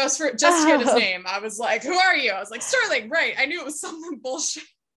 I just heard his name. I was like, who are you? I was like, Sterling, right. I knew it was something bullshit.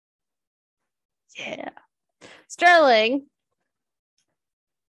 Yeah. Sterling.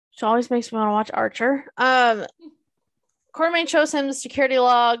 She always makes me want to watch Archer. Quartermain shows him the security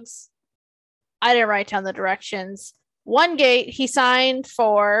logs. I didn't write down the directions. One gate he signed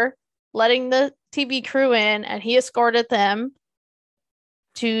for letting the TV crew in, and he escorted them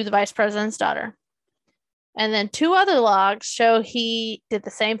to the vice president's daughter. And then 2 other logs show he did the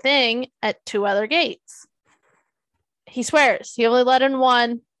same thing at 2 other gates. He swears he only let in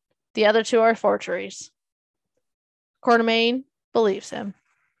 1. The other 2 are forgeries. Quartermain believes him.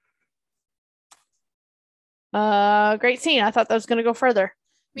 Great scene. I thought that was going to go further.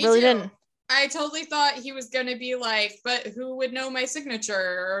 Me really too. Didn't. I totally thought he was going to be like, but who would know my signature?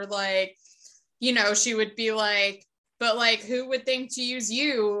 Or like, you know, she would be like, but like, who would think to use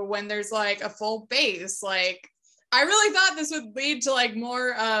you when there's like a full base? Like, I really thought this would lead to like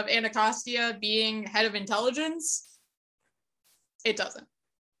more of Anacostia being head of intelligence. It doesn't.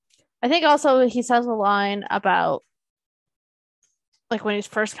 I think also he says a line about, like when he's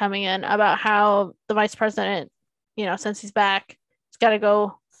first coming in, about how the vice president, you know, since he's back, he's got to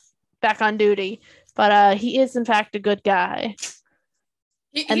go back on duty. But he is in fact a good guy.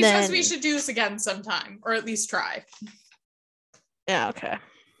 He says we should do this again sometime, or at least try. Yeah, okay.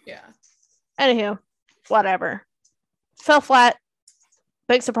 Yeah. Anywho, whatever. Fell flat.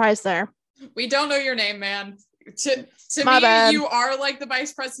 Big surprise there. We don't know your name, man. To My me, bad. you are like the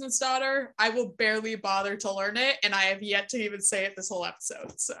vice president's daughter. I will barely bother to learn it, and I have yet to even say it this whole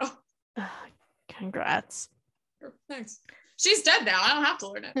episode. So, Congrats. thanks. She's dead now. I don't have to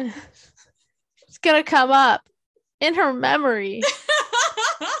learn it. It's gonna come up in her memory.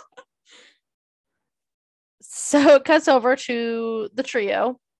 So it cuts over to the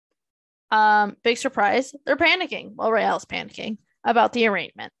trio. Big surprise. They're panicking. Well, Rael's panicking about the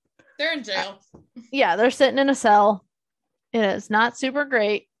arraignment. They're in jail. Yeah, they're sitting in a cell. It is not super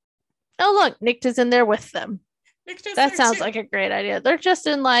great. Oh, look, Nicta's in there with them. That sounds like a great idea. They're just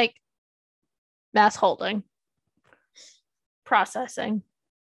in like mass holding. Processing.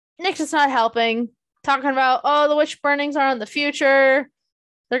 Nicta's not helping. Talking about, oh, the witch burnings are in the future.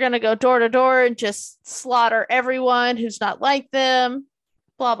 They're going to go door to door and just slaughter everyone who's not like them.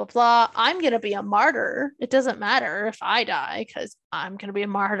 Blah, blah, blah. I'm going to be a martyr. It doesn't matter if I die because I'm going to be a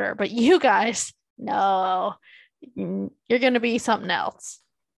martyr. But you guys, no. You're going to be something else.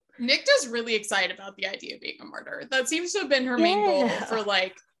 Nicta's really excited about the idea of being a martyr. That seems to have been her main goal for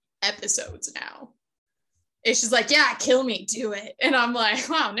like episodes now. It's just like, yeah, kill me, do it. And I'm like,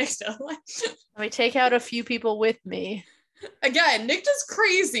 wow, Nicta. Let me take out a few people with me. Again, Nicta's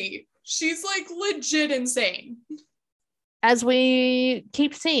crazy. She's like legit insane. As we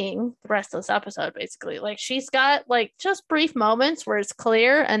keep seeing the rest of this episode, basically, like she's got like just brief moments where it's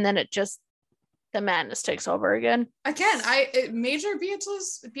clear, and then it just the madness takes over again. Again, Major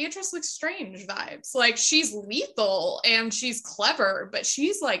Beatrice Lestrange vibes. Like she's lethal and she's clever, but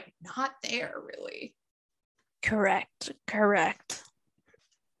she's like not there really. Correct.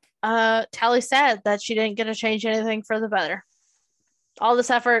 Tally said that she didn't get to change anything for the better. All this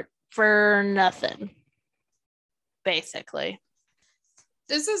effort for nothing, basically.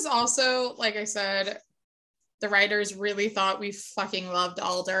 This is also, like I said, the writers really thought we fucking loved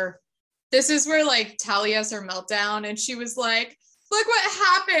Alder. This is where like Tally has her meltdown and she was like, look what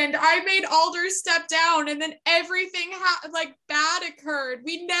happened. I made Alder step down and then everything like bad occurred.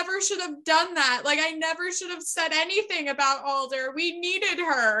 We never should have done that. Like I never should have said anything about Alder. We needed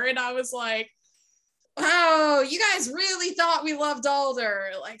her. And I was like, oh, you guys really thought we loved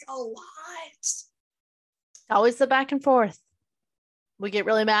Alder. Like a lot. Always the back and forth. We get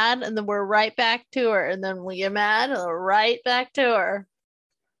really mad and then we're right back to her. And then we get mad and we're right back to her.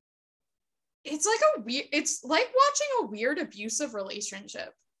 It's like watching a weird abusive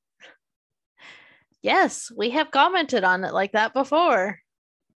relationship. Yes, we have commented on it like that before.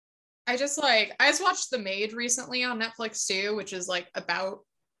 I just watched The Maid recently on Netflix too, which is like about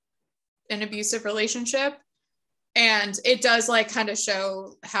an abusive relationship. And it does like kind of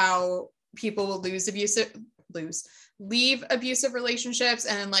show how people will leave abusive relationships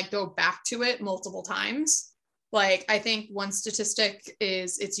and then like go back to it multiple times. Like I think one statistic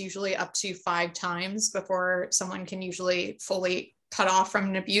is it's usually up to 5 times before someone can usually fully cut off from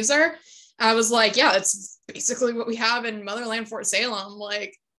an abuser. I was like, yeah, it's basically what we have in Motherland Fort Salem.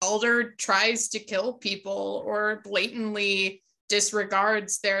 Like Alder tries to kill people or blatantly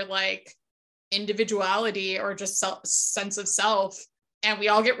disregards their like individuality or just sense of self. And we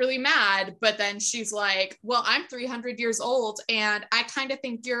all get really mad. But then she's like, well, I'm 300 years old and I kind of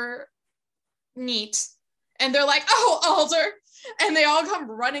think you're neat. And they're like, oh, Alder. And they all come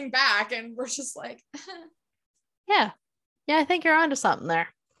running back. And we're just like, yeah. Yeah, I think you're onto something there.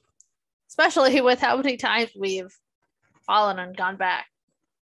 Especially with how many times we've fallen and gone back.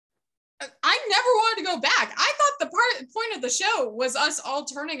 I never wanted to go back. I thought the point of the show was us all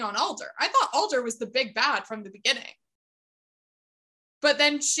turning on Alder. I thought Alder was the big bad from the beginning. But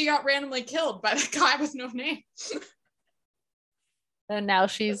then she got randomly killed by the guy with no name. And now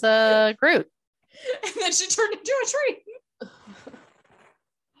she's a Groot. And then she turned into a tree. And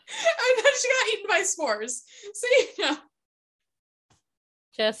then she got eaten by spores. So, you know.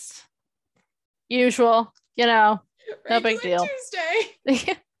 Just usual, you know, no big deal.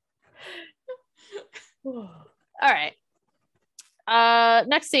 Tuesday. All right.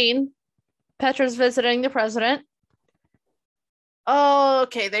 Next scene. Petra's visiting the president. Oh,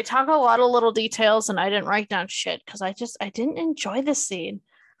 okay. They talk a lot of little details, and I didn't write down shit because I didn't enjoy this scene.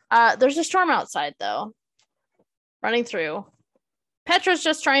 There's a storm outside, though, running through. Petra's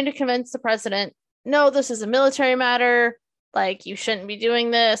just trying to convince the president, no, this is a military matter. Like, you shouldn't be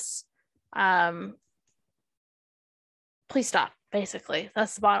doing this. Please stop, basically.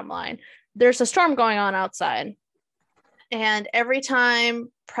 That's the bottom line. There's a storm going on outside. And every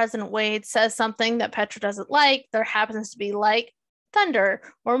time President Wade says something that Petra doesn't like, there happens to be like thunder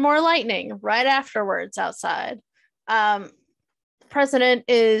or more lightning right afterwards outside. The president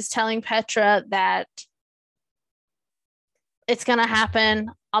is telling Petra that it's going to happen.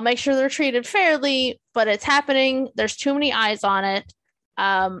 I'll make sure they're treated fairly, but it's happening. There's too many eyes on it.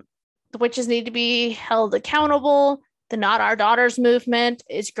 The witches need to be held accountable. The Not Our Daughters movement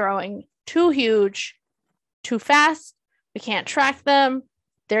is growing too huge, too fast. We can't track them.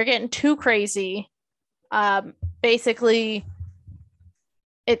 They're getting too crazy. Basically,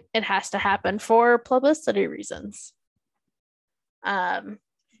 it has to happen for publicity reasons. And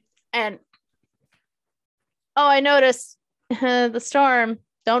I noticed the storm.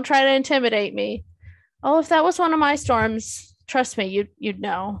 Don't try to intimidate me. Oh, if that was one of my storms, trust me, you'd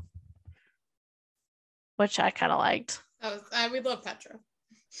know. Which I kind of liked. We love Petra.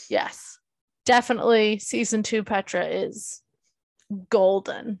 Yes, definitely. Season 2 Petra is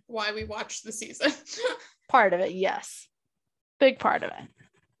golden. Why we watched the season. Part of it, yes. Big part of it.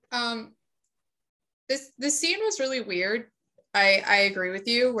 This scene was really weird. I agree with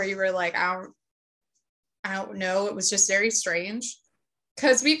you where you were like, I don't know. It was just very strange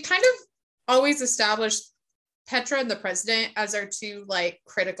because we've kind of always established Petra and the president as our two like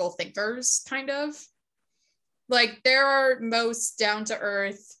critical thinkers, kind of. Like they're our most down to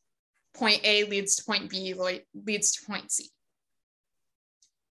earth. Point A leads to point B, leads to point C.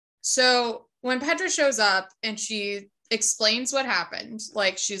 So when Petra shows up and she explains what happened,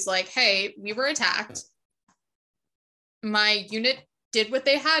 like she's like, hey, we were attacked. My unit did what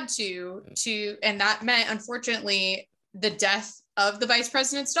they had to, and that meant, unfortunately, the death of the vice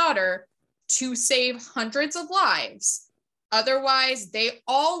president's daughter to save hundreds of lives. Otherwise, they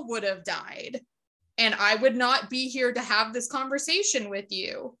all would have died. And I would not be here to have this conversation with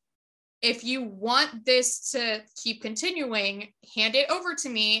you. if you want this to keep continuing, hand it over to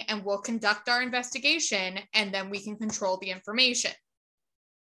me and we'll conduct our investigation and then we can control the information.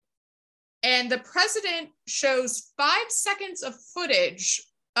 And the president shows 5 seconds of footage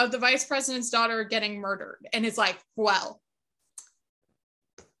of the vice president's daughter getting murdered. And it's like, well,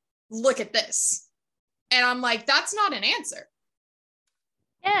 look at this. And I'm like, that's not an answer.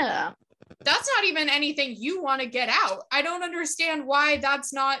 Yeah. That's not even anything you want to get out. I don't understand why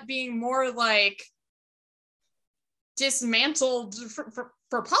that's not being more like dismantled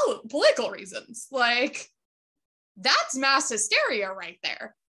for political reasons. Like, that's mass hysteria right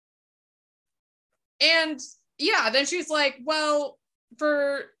there. And yeah, then she's like, well,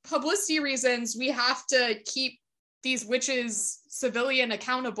 for publicity reasons, we have to keep these witches civilian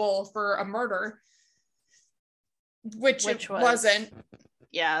accountable for a murder, which it wasn't.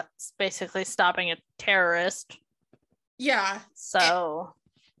 Yeah, it's basically stopping a terrorist. Yeah. So.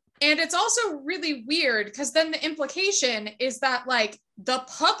 And it's also really weird because then the implication is that like the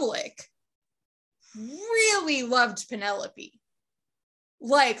public really loved Penelope.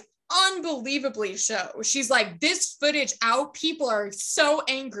 Like unbelievably so. She's like, this footage out, people are so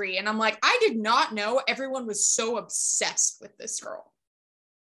angry. And I'm like, I did not know everyone was so obsessed with this girl.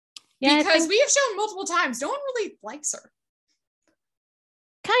 Yeah, because we have shown multiple times, no one really likes her.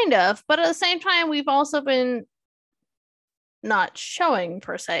 Kind of, but at the same time, we've also been not showing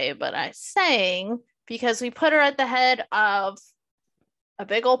per se, but I'm saying because we put her at the head of a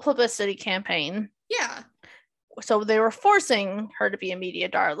big old publicity campaign. Yeah. So they were forcing her to be a media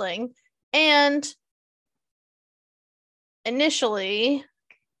darling. And initially,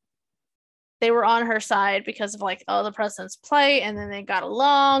 they were on her side because of like, oh, the president's play, and then they got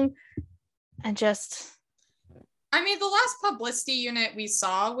along and just... I mean, the last publicity unit we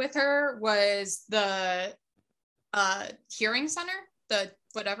saw with her was the hearing center, the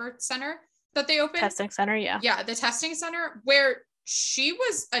whatever center that they opened. Testing center, yeah. Yeah, the testing center, where she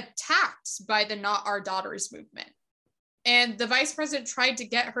was attacked by the Not Our Daughters movement. And the vice president tried to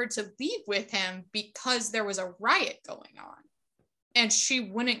get her to leave with him because there was a riot going on. And she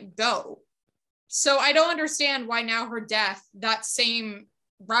wouldn't go. So I don't understand why now her death, that same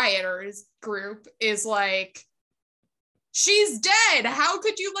rioters group is like... she's dead. How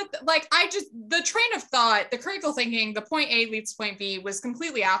could you like, the train of thought, the critical thinking, the point A leads to point B was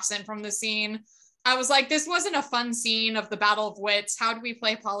completely absent from the scene. I was like, this wasn't a fun scene of the battle of wits. How do we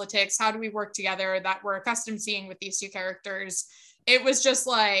play politics? How do we work together that we're accustomed to seeing with these two characters? It was just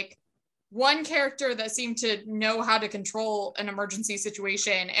like one character that seemed to know how to control an emergency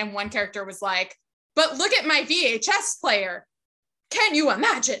situation. And one character was like, but look at my VHS player. Can you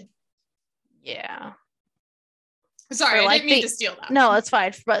imagine? Yeah. Sorry, I didn't mean to steal that. No, it's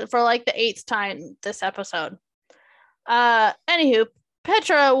fine. But for like the 8th time this episode. Anywho,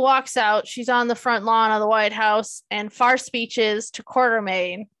 Petra walks out. She's on the front lawn of the White House and far speeches to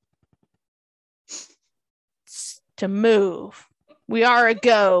Quartermain to move. We are a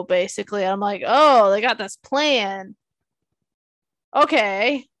go, basically. I'm like, oh, they got this plan.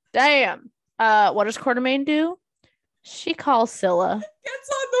 Okay, damn. What does Quartermain do? She calls Scylla. Gets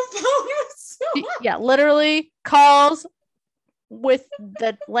on the phone with Scylla. Yeah, literally calls with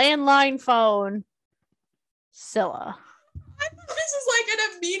the landline phone Scylla. I thought this is like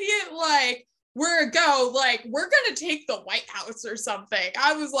an immediate, like, we're a go, like, we're gonna take the White House or something.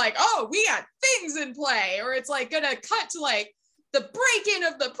 I was like, oh, we got things in play. Or it's like gonna cut to like the break-in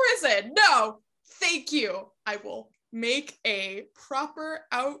of the prison. No, thank you. I will make a proper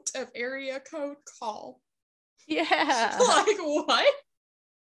out of area code call. Yeah. Like, what?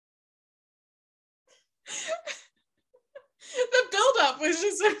 The buildup was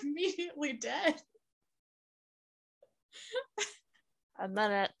just immediately dead. And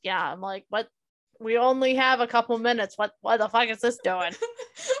then I'm like, what? We only have a couple minutes. What the fuck is this doing?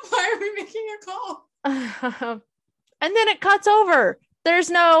 Why are we making a call? And then it cuts over.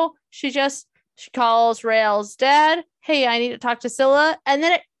 She calls Rael's dad. Hey, I need to talk to Scylla. And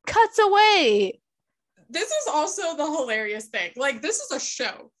then it cuts away. This is also the hilarious thing. Like, this is a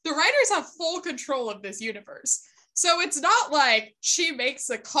show. The writers have full control of this universe. So it's not like she makes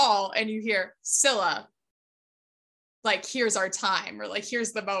a call and you hear Scylla, like, here's our time, or like,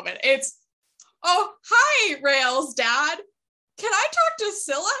 here's the moment. It's, oh, hi, Rael's dad. Can I talk to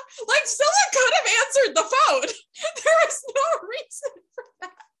Scylla? Like, Scylla could have answered the phone. There is no reason for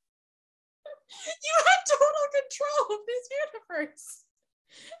that. You have total control of this universe.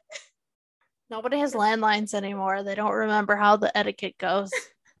 Nobody has landlines anymore. They don't remember how the etiquette goes.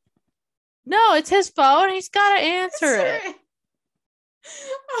 No, it's his phone. He's got to answer it.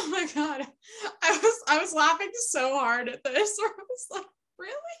 Oh my God. I was laughing so hard at this. I was like,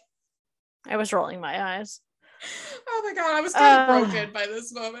 really? I was rolling my eyes. Oh my god, I was kind of broken by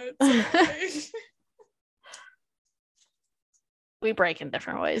this moment. So like... We break in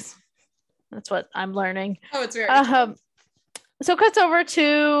different ways. That's what I'm learning. Oh, it's very true. So cuts over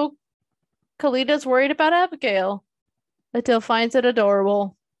to Kalita's worried about Abigail. Adil finds it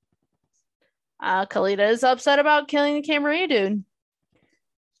adorable. Kalita is upset about killing the Cameroon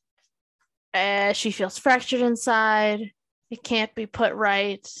dude. She feels fractured inside. It can't be put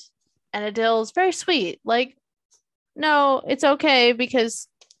right. And Adil is very sweet. Like, no, it's okay because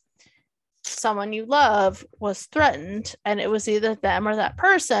someone you love was threatened and it was either them or that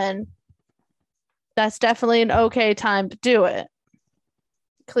person. That's definitely an okay time to do it.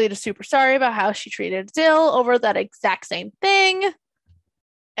 Kalita's super sorry about how she treated Adil over that exact same thing.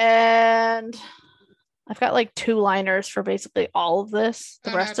 And I've got like 2-liners for basically all of this,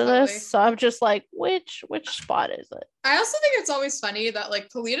 the rest of this. So I'm just like, which spot is it? I also think it's always funny that like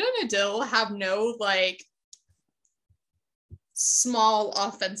Kalita and Adil have no like small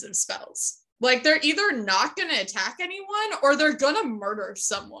offensive spells. Like they're either not going to attack anyone or they're going to murder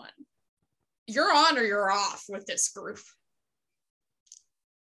someone. You're on or you're off with this group.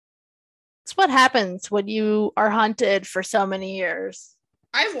 It's what happens when you are hunted for so many years.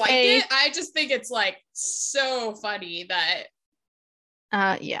 I like it. I just think it's like so funny that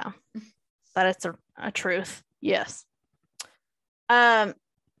yeah. That it's a truth. Yes. Kalita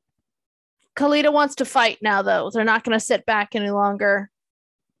wants to fight now though. They're not gonna sit back any longer.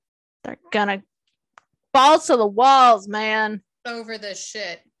 They're gonna balls to the walls, man. Over this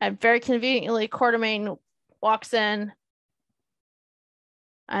shit. And very conveniently, Quartermain walks in.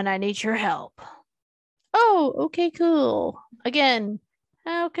 And I need your help. Oh, okay, cool. Again,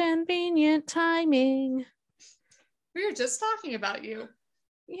 how convenient timing. We were just talking about you.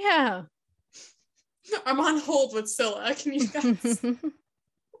 Yeah. I'm on hold with Scylla. Can you guys?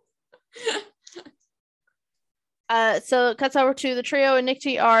 So it cuts over to the trio and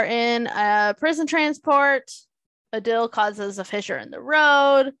Nikti are in prison transport. Adil causes a fissure in the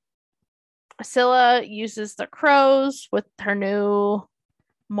road. Scylla uses the crows with her new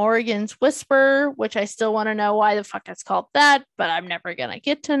Morrigan's Whisper, which I still want to know why the fuck it's called that, but I'm never gonna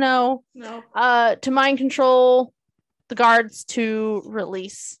get to know. No. To mind control the guards to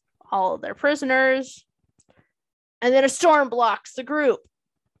release all of their prisoners. And then a storm blocks the group.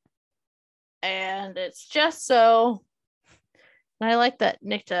 And it's just so. And I like that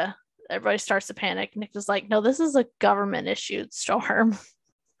Nikta, everybody starts to panic. Nikta's like, no, this is a government issued storm.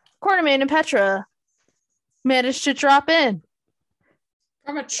 Quartermain and Petra managed to drop in.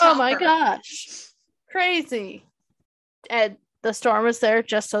 From a chopper. Oh my gosh. Crazy. And the storm was there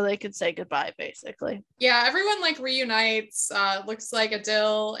just so they could say goodbye, basically. Yeah, everyone like reunites. Looks like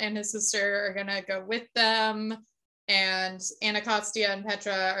Adil and his sister are gonna go with them. And Anacostia and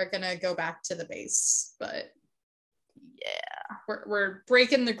Petra are gonna go back to the base. But yeah, we're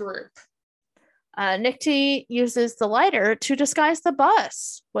breaking the group. Nikti uses the lighter to disguise the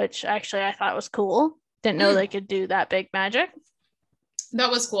bus, which actually I thought was cool. Didn't know they could do that big magic.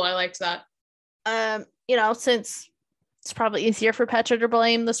 That was cool. I liked that. Since it's probably easier for Petra to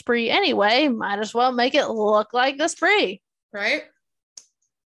blame the spree anyway, might as well make it look like the spree. Right?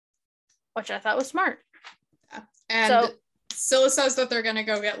 Which I thought was smart. Yeah. And Scylla says that they're going to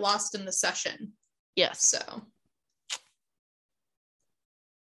go get lost in the session. Yes. So.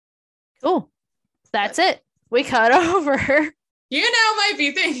 Cool. That's it. We cut over. You now might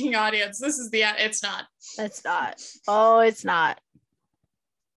be thinking, audience, this is the end. It's not. It's not. Oh, it's not.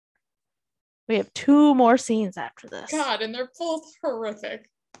 We have 2 more scenes after this. God, and they're both horrific.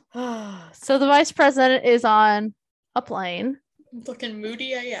 So the vice president is on a plane. Looking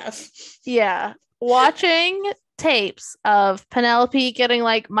moody AF. Yeah. Watching tapes of Penelope getting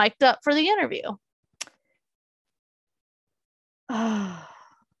like mic'd up for the interview.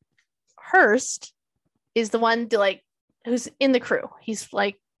 Hearst is the one who's in the crew. He's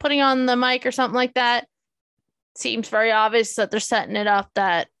like putting on the mic or something like that. Seems very obvious that they're setting it up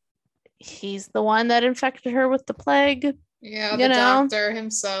that he's the one that infected her with the plague. Yeah, the doctor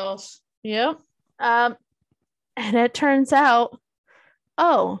himself. Yep. And it turns out,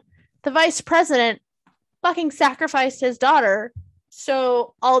 the vice president fucking sacrificed his daughter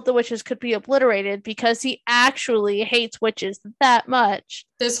so all the witches could be obliterated because he actually hates witches that much.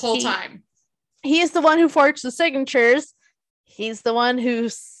 This whole time. He is the one who forged the signatures. He's the one who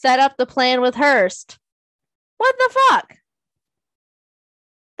set up the plan with Hearst. What the fuck?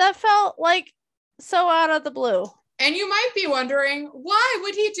 That felt like so out of the blue. And you might be wondering, why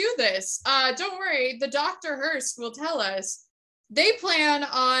would he do this? Don't worry, the Dr. Hearst will tell us. They plan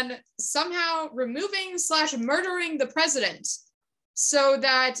on somehow removing / murdering the president. so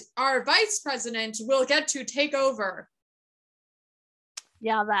that our vice president will get to take over.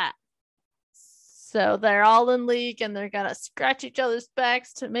 Yeah, that. So they're all in league and they're going to scratch each other's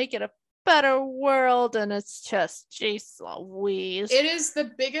backs to make it a better world. And it's just, jeez Louise. It is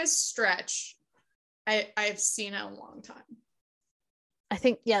the biggest stretch I've seen in a long time. I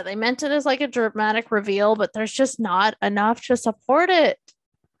think, yeah, they meant it as like a dramatic reveal, but there's just not enough to support it.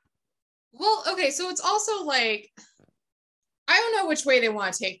 Well, okay, so it's also like, I don't know which way they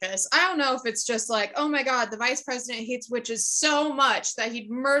want to take this. I don't know if it's just like, oh my God, the vice president hates witches so much that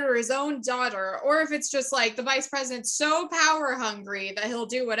he'd murder his own daughter, or if it's just like the vice president's so power hungry that he'll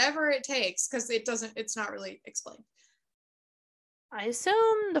do whatever it takes, because it's not really explained. I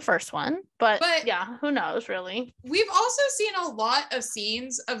assume the first one, but yeah, who knows, really. We've also seen a lot of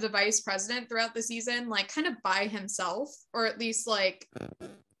scenes of the vice president throughout the season, like kind of by himself, or at least like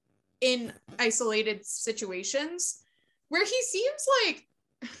in isolated situations, where he seems like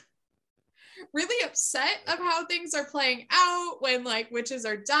really upset of how things are playing out when like witches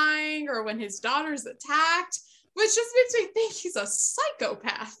are dying or when his daughter's attacked, which just makes me think he's a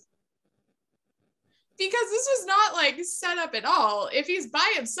psychopath. Because this was not like set up at all. If he's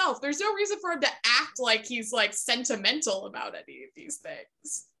by himself, there's no reason for him to act like he's like sentimental about any of these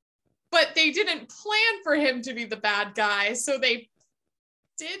things. But they didn't plan for him to be the bad guy, so they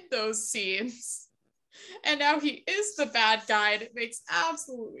did those scenes. And now he is the bad guy, and it makes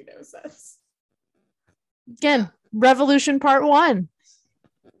absolutely no sense. Again, Revolution Part 1.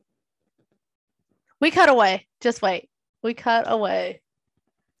 We cut away. Just wait. We cut away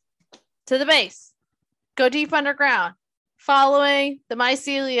to the base. Go deep underground, following the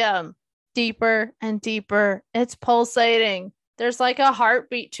mycelium deeper and deeper. It's pulsating. There's like a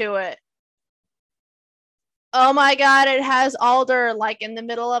heartbeat to it. Oh my God, it has Alder like in the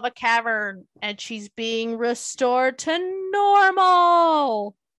middle of a cavern and she's being restored to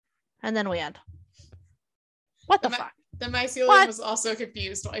normal. And then we end. What the fuck? The mycelium was also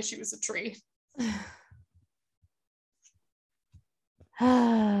confused why she was a tree.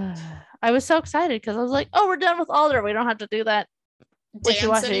 I was so excited because I was like, oh, we're done with Alder. We don't have to do that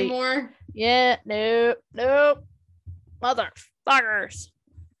dance anymore. Yeah, nope. Motherfuckers.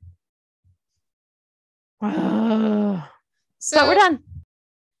 So we're done.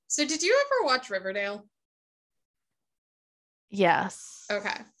 So did you ever watch Riverdale? Yes.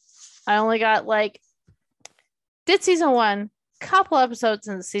 Okay. I only got did season 1, couple episodes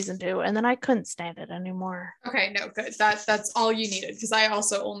in season 2, and then I couldn't stand it anymore. Okay, no, good. That's all you needed, because I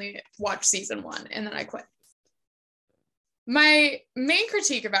also only watched season 1 and then I quit. My main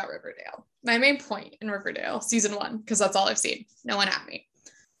critique about Riverdale, my main point in Riverdale, season 1, because that's all I've seen, no one at me,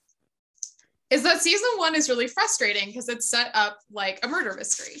 is that season 1 is really frustrating because it's set up like a murder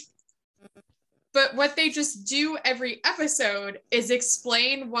mystery. But what they just do every episode is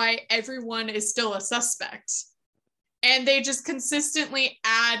explain why everyone is still a suspect. And they just consistently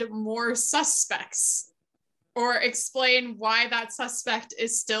add more suspects or explain why that suspect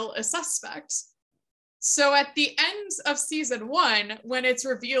is still a suspect. So at the end of season 1, when it's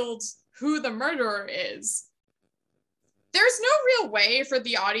revealed who the murderer is, there's no real way for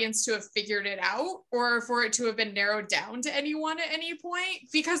the audience to have figured it out or for it to have been narrowed down to anyone at any point,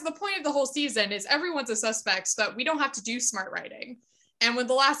 because the point of the whole season is everyone's a suspect, so that we don't have to do smart writing. And when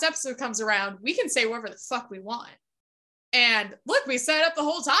the last episode comes around, we can say whatever the fuck we want. And look, we set up the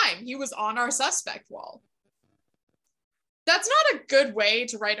whole time. He was on our suspect wall. That's not a good way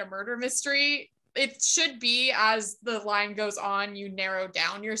to write a murder mystery. It should be, as the line goes on, you narrow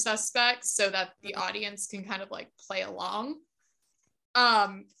down your suspects so that the audience can kind of like play along.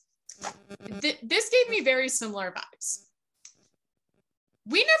 This gave me very similar vibes.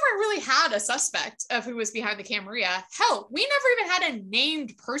 We never really had a suspect of who was behind the Camarilla. Hell, we never even had a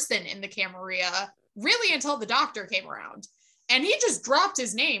named person in the Camarilla really until the doctor came around. And he just dropped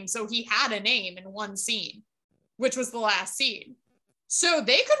his name, so he had a name in one scene, which was the last scene. So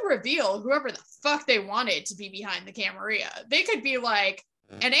they could reveal whoever the fuck they wanted to be behind the Camarilla. They could be like,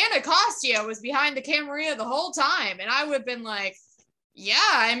 and Anacostia was behind the Camarilla the whole time. And I would have been like, yeah,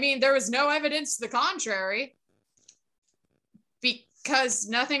 I mean, there was no evidence to the contrary. Because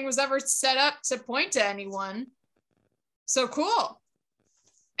nothing was ever set up to point to anyone. So cool.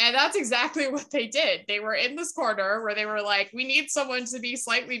 And that's exactly what they did. They were in this corner where they were like, we need someone to be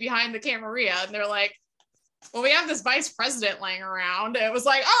slightly behind the Camarilla. And they're like, well, we have this vice president laying around. And it was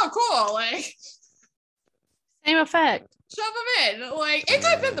like, oh, cool. Like, same effect. Shove him in. Like, it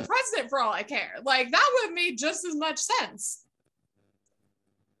could have been the president for all I care. Like, that would have made just as much sense.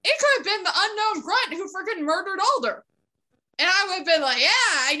 It could have been the unknown grunt who freaking murdered Alder. And I would have been like,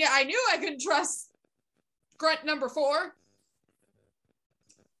 yeah, I knew I could trust grunt number 4.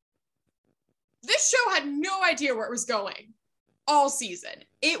 this show had no idea where it was going all season.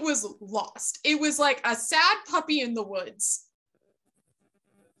 It was lost. It was like a sad puppy in the woods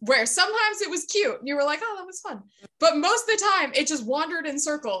where sometimes it was cute. And you were like, oh, that was fun. But most of the time it just wandered in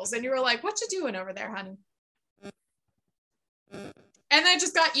circles and you were like, what you doing over there, honey? And then it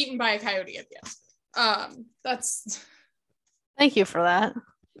just got eaten by a coyote at the end. That's Thank you for that.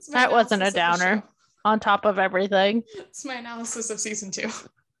 That wasn't a downer on top of everything. It's my analysis of season 2.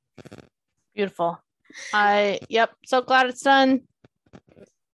 Beautiful. Yep. So glad it's done.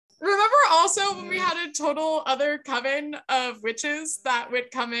 Remember also when we had a total other coven of witches that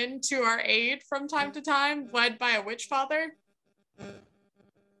would come in to our aid from time to time, led by a witch father?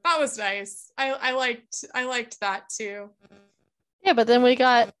 That was nice. I liked that too. Yeah, but then we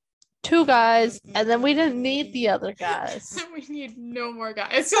got 2 guys, and then we didn't need the other guys. We need no more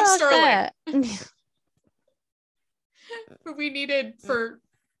guys. Except Sterling. But we needed for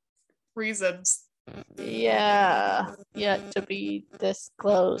reasons. Yeah, yet to be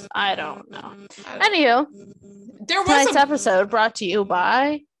disclosed. I don't know. Anywho, tonight's episode brought to you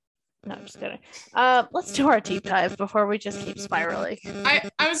by. No, I'm just kidding. Let's do our deep dive before we just keep spiraling.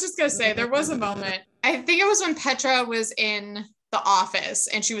 I was just gonna say there was a moment. I think it was when Petra was in the office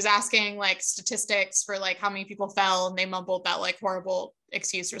and she was asking like statistics for like how many people fell, and they mumbled that like horrible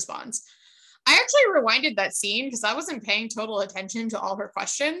excuse response. I actually rewinded that scene because I wasn't paying total attention to all her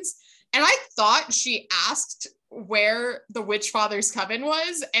questions. And I thought she asked where the Witch Father's coven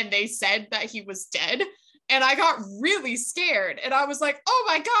was, and they said that he was dead. And I got really scared. And I was like, oh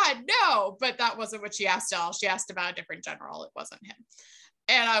my God, no. But that wasn't what she asked at all. She asked about a different general. It wasn't him.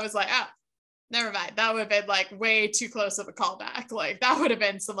 And I was like, oh, never mind. That would have been like way too close of a callback. Like that would have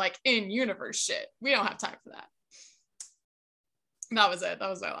been some like in-universe shit. We don't have time for that. That was it. That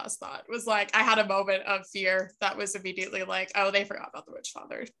was my last thought. It was like, I had a moment of fear that was immediately like, oh, they forgot about the Witch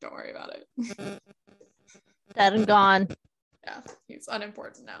Father. Don't worry about it. Dead and gone. Yeah, he's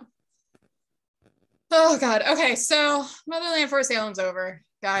unimportant now. Oh God. Okay, so Motherland for Salem's over,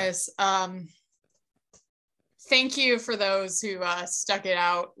 guys. Thank you for those who stuck it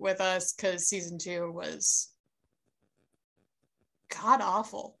out with us, because season 2 was god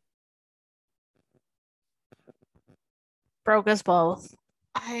awful. Broke us both.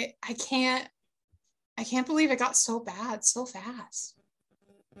 I can't believe it got so bad so fast.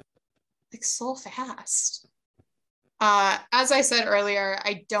 Like so fast. As I said earlier,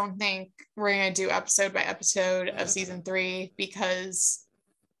 I don't think we're gonna do episode by episode of season 3 because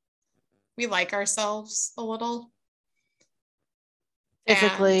we like ourselves a little.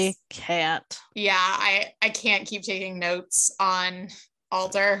 Physically and, can't. Yeah, I can't keep taking notes on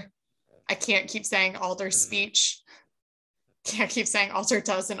Alder. I can't keep saying Alder's speech. Can't keep saying Alder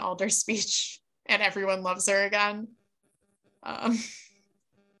does an Alder speech and everyone loves her again.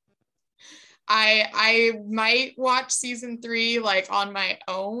 I might watch season 3 like on my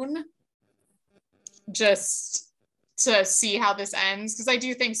own just to see how this ends, because I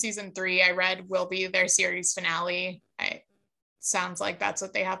do think season 3 I read will be their series finale. Sounds like that's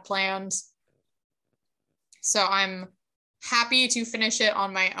what they have planned. So I'm happy to finish it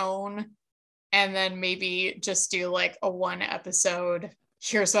on my own and then maybe just do like a 1 episode,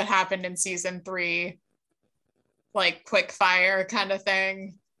 here's what happened in season 3, like quick fire kind of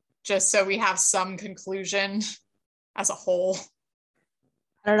thing, just so we have some conclusion as a whole.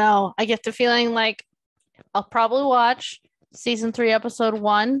 I don't know. I get the feeling like I'll probably watch season 3, episode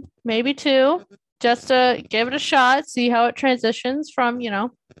 1, maybe 2, just to give it a shot, see how it transitions from,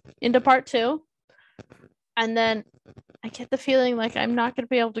 into part 2. And then I get the feeling like I'm not going to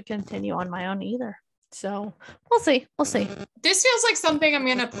be able to continue on my own either. So we'll see. This feels like something I'm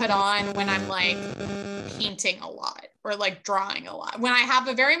going to put on when I'm like painting a lot or like drawing a lot. When I have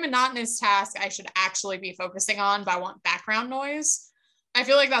a very monotonous task I should actually be focusing on, but I want background noise. I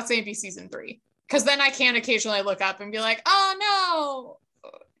feel like that's going to be season 3. Because then I can occasionally look up and be like, oh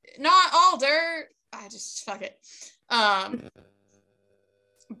no, not Alder. I just fuck it. But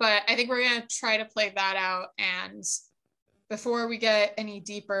I think we're going to try to play that out. And before we get any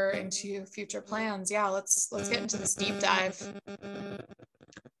deeper into future plans, yeah, let's get into this deep dive.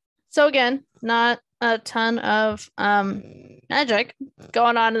 So again, not a ton of magic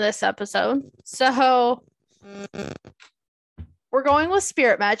going on in this episode. So we're going with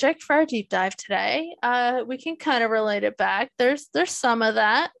spirit magic for our deep dive today. We can kind of relate it back. There's some of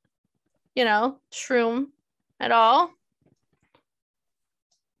that, shroom at all.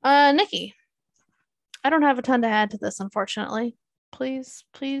 Nikki, I don't have a ton to add to this, unfortunately. Please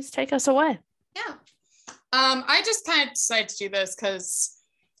take us away. Yeah. I just kind of decided to do this because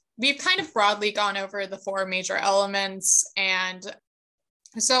we've kind of broadly gone over the 4 major elements, and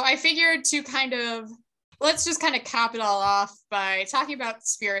So I figured to let's just kind of cap it all off by talking about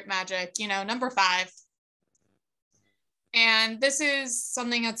spirit magic, number 5. And this is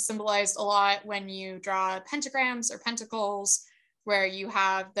something that's symbolized a lot when you draw pentagrams or pentacles, where you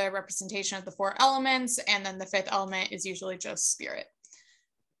have the representation of the 4 elements, and then the 5th element is usually just spirit.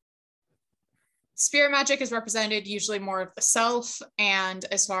 Spirit magic is represented usually more of the self, and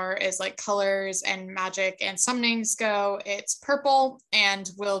as far as like colors and magic and summonings go, it's purple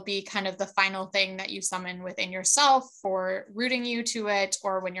and will be kind of the final thing that you summon within yourself for rooting you to it,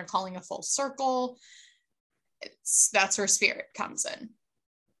 or when you're calling a full circle. That's where spirit comes in.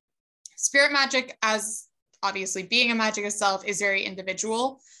 Spirit magic, as obviously being a magic itself, is very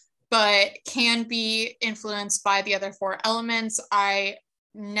individual, but can be influenced by the other 4 elements. I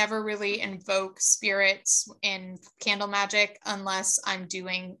never really invoke spirits in candle magic unless I'm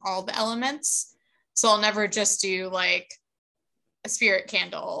doing all the elements. So I'll never just do like a spirit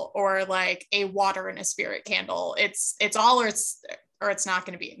candle or like a water in a spirit candle. It's all or it's not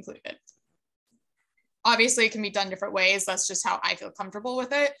going to be included. Obviously, it can be done different ways. That's just how I feel comfortable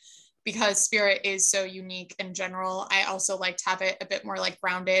with it, because spirit is so unique in general. I also like to have it a bit more like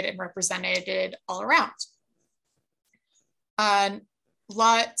grounded and represented all around.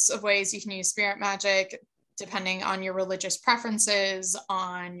 Lots of ways you can use spirit magic depending on your religious preferences,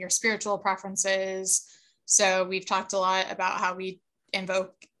 on your spiritual preferences. So we've talked a lot about how we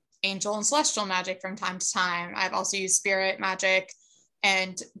invoke angel and celestial magic from time to time. I've also used spirit magic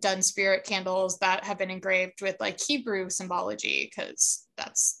and done spirit candles that have been engraved with like Hebrew symbology, because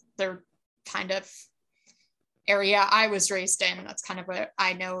that's their kind of area I was raised in. That's kind of what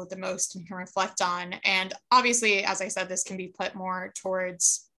I know the most and can reflect on. And obviously, as I said, this can be put more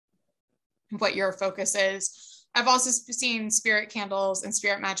towards what your focus is. I've also seen spirit candles and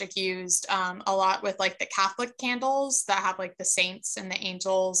spirit magic used a lot with like the Catholic candles that have like the saints and the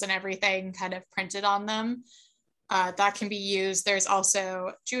angels and everything kind of printed on them. That can be used. There's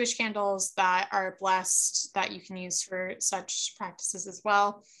also Jewish candles that are blessed that you can use for such practices as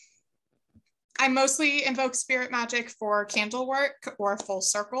well. I mostly invoke spirit magic for candle work or full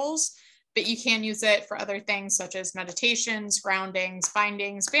circles, but you can use it for other things such as meditations, groundings,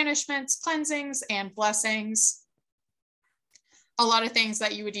 bindings, banishments, cleansings, and blessings. A lot of things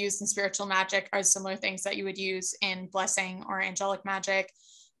that you would use in spiritual magic are similar things that you would use in blessing or angelic magic.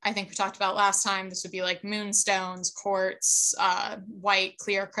 I think we talked about last time, this would be like moonstones, quartz, white,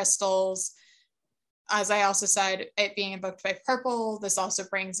 clear crystals. As I also said, it being invoked by purple, this also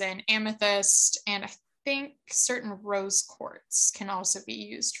brings in amethyst, and I think certain rose quartz can also be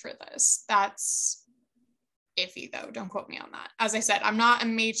used for this. That's iffy though, don't quote me on that. As I said, I'm not a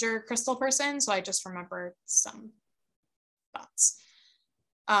major crystal person, so I just remember some thoughts.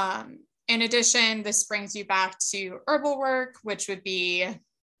 In addition, this brings you back to herbal work, which would be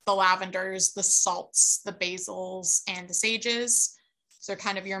the lavenders, the salts, the basils, and the sages. So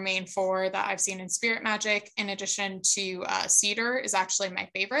kind of your main 4 that I've seen in spirit magic, in addition to cedar is actually my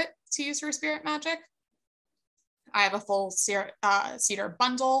favorite to use for spirit magic. I have a full cedar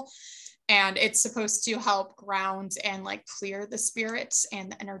bundle, and it's supposed to help ground and like clear the spirit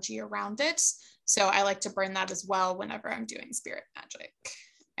and the energy around it. So I like to burn that as well whenever I'm doing spirit magic.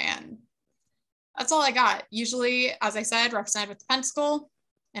 And that's all I got. Usually, as I said, represented with the pentacle,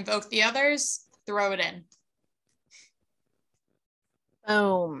 invoke the others, throw it in.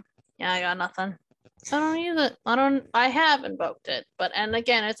 Boom. Yeah, I got nothing. I don't use it. I have invoked it, and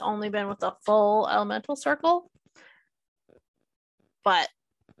again, it's only been with a full elemental circle. But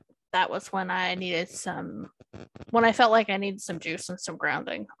that was when I felt like I needed some juice and some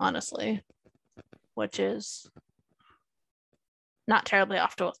grounding, honestly, which is not terribly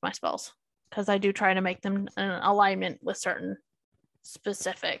often with my spells, because I do try to make them in alignment with certain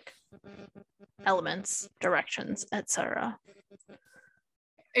specific elements, directions, etc.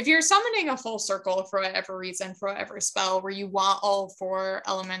 If you're summoning a full circle for whatever reason, for whatever spell where you want all 4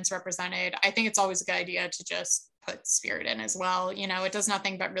 elements represented, I think it's always a good idea to just put spirit in as well. It does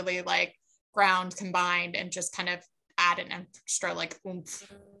nothing but really like ground, combined, and just kind of add an extra like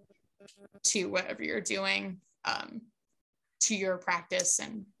oomph to whatever you're doing, to your practice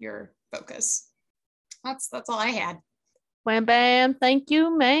and your focus. That's all I had. Wham bam, thank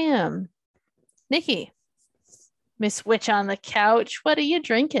you, ma'am. Nikki, Miss Witch on the couch, what are you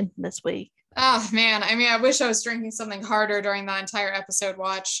drinking this week? Oh man, I wish I was drinking something harder during the entire episode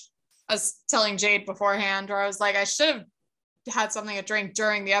watch. I was telling Jade beforehand, where I was like, I should have had something to drink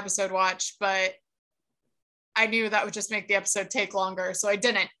during the episode watch, but I knew that would just make the episode take longer, so I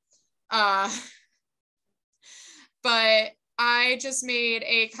didn't. But I just made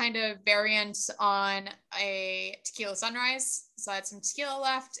a kind of variant on a tequila sunrise. So I had some tequila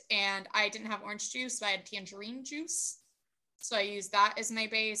left and I didn't have orange juice, so I had tangerine juice. So I used that as my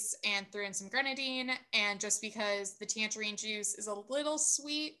base and threw in some grenadine. And just because the tangerine juice is a little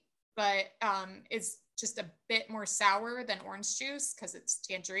sweet, but is just a bit more sour than orange juice because it's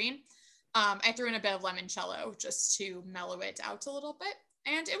tangerine, I threw in a bit of limoncello just to mellow it out a little bit.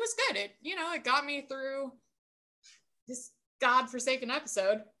 And it was good. It got me through this godforsaken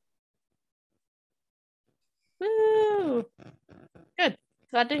episode. Woo! Good.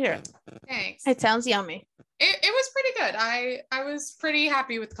 Glad to hear it. Thanks. It sounds yummy. It was pretty good. I was pretty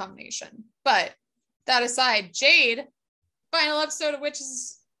happy with the combination. But that aside, Jade, final episode of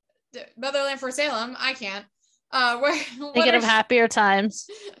Witches Motherland for Salem. I can't. Thinking of happier times.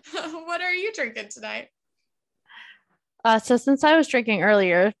 What are you drinking tonight? So since I was drinking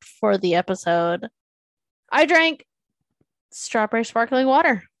earlier for the episode, I drank strawberry sparkling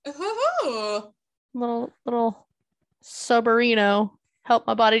water. Ooh. Little soberino. Help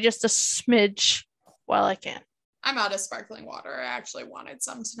my body just a smidge while I can. I'm out of sparkling water. I actually wanted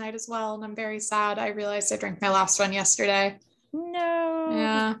some tonight as well, and I'm very sad. I realized I drank my last one yesterday. No.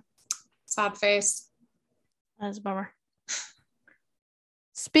 Yeah. Sad face. That's a bummer.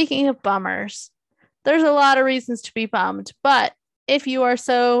 Speaking of bummers, there's a lot of reasons to be bummed, but if you are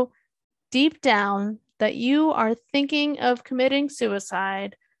so deep down that you are thinking of committing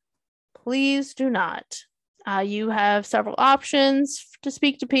suicide, please do not. You have several options to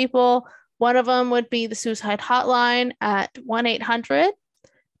speak to people. One of them would be the suicide hotline at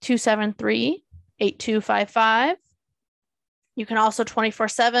 1-800-273-8255. You can also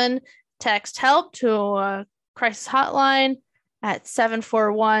 24/7 text help to a crisis hotline at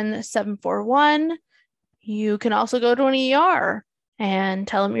 741-741. You can also go to an ER and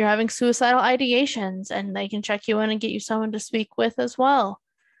tell them you're having suicidal ideations, and they can check you in and get you someone to speak with as well.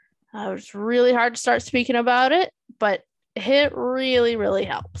 It was really hard to start speaking about it, but it really, really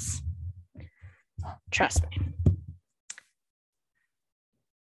helps. Trust me.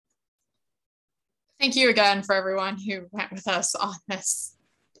 Thank you again for everyone who went with us on this.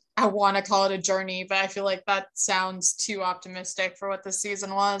 I want to call it a journey, but I feel like that sounds too optimistic for what this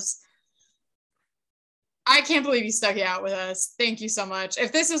season was. I can't believe you stuck it out with us. Thank you so much.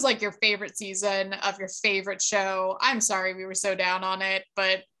 If this is like your favorite season of your favorite show, I'm sorry we were so down on it,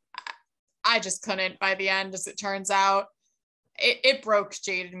 but I just couldn't by the end, as it turns out. It broke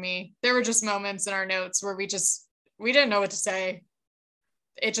Jade and me. There were just moments in our notes where we didn't know what to say.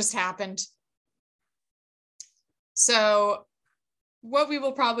 It just happened. So what we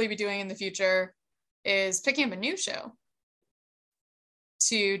will probably be doing in the future is picking up a new show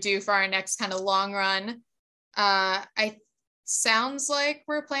to do for our next kind of long run. I sounds like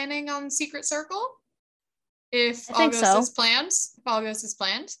we're planning on Secret Circle. If all goes as planned. If all goes as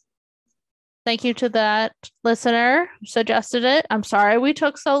planned. Thank you to that listener who suggested it. I'm sorry we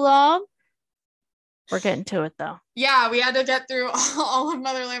took so long. We're getting to it though. Yeah, we had to get through all of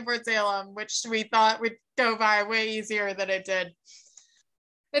Motherland Fort Salem, which we thought would go by way easier than it did.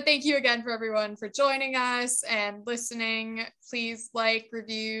 But thank you again for everyone for joining us and listening. Please like,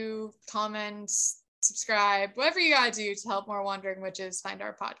 review, comment, subscribe, whatever you gotta do to help more Wandering Witches find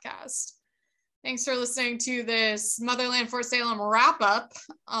our podcast. Thanks for listening to this Motherland Fort Salem wrap up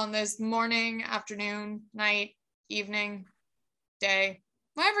on this morning, afternoon, night, evening, day,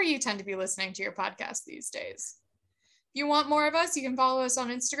 whenever you tend to be listening to your podcast these days. If you want more of us, you can follow us on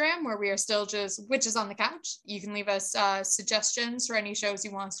Instagram, where we are still just Witches on the Couch. You can leave us suggestions for any shows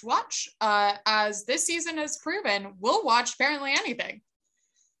you want us to watch. As this season has proven, we'll watch apparently anything.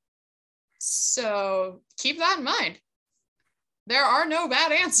 So keep that in mind. There are no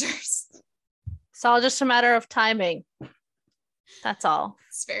bad answers. It's all just a matter of timing. That's all.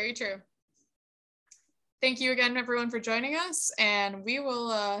 It's very true. Thank you again, everyone, for joining us, and we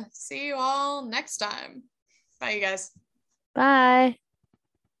will see you all next time. Bye, you guys. Bye.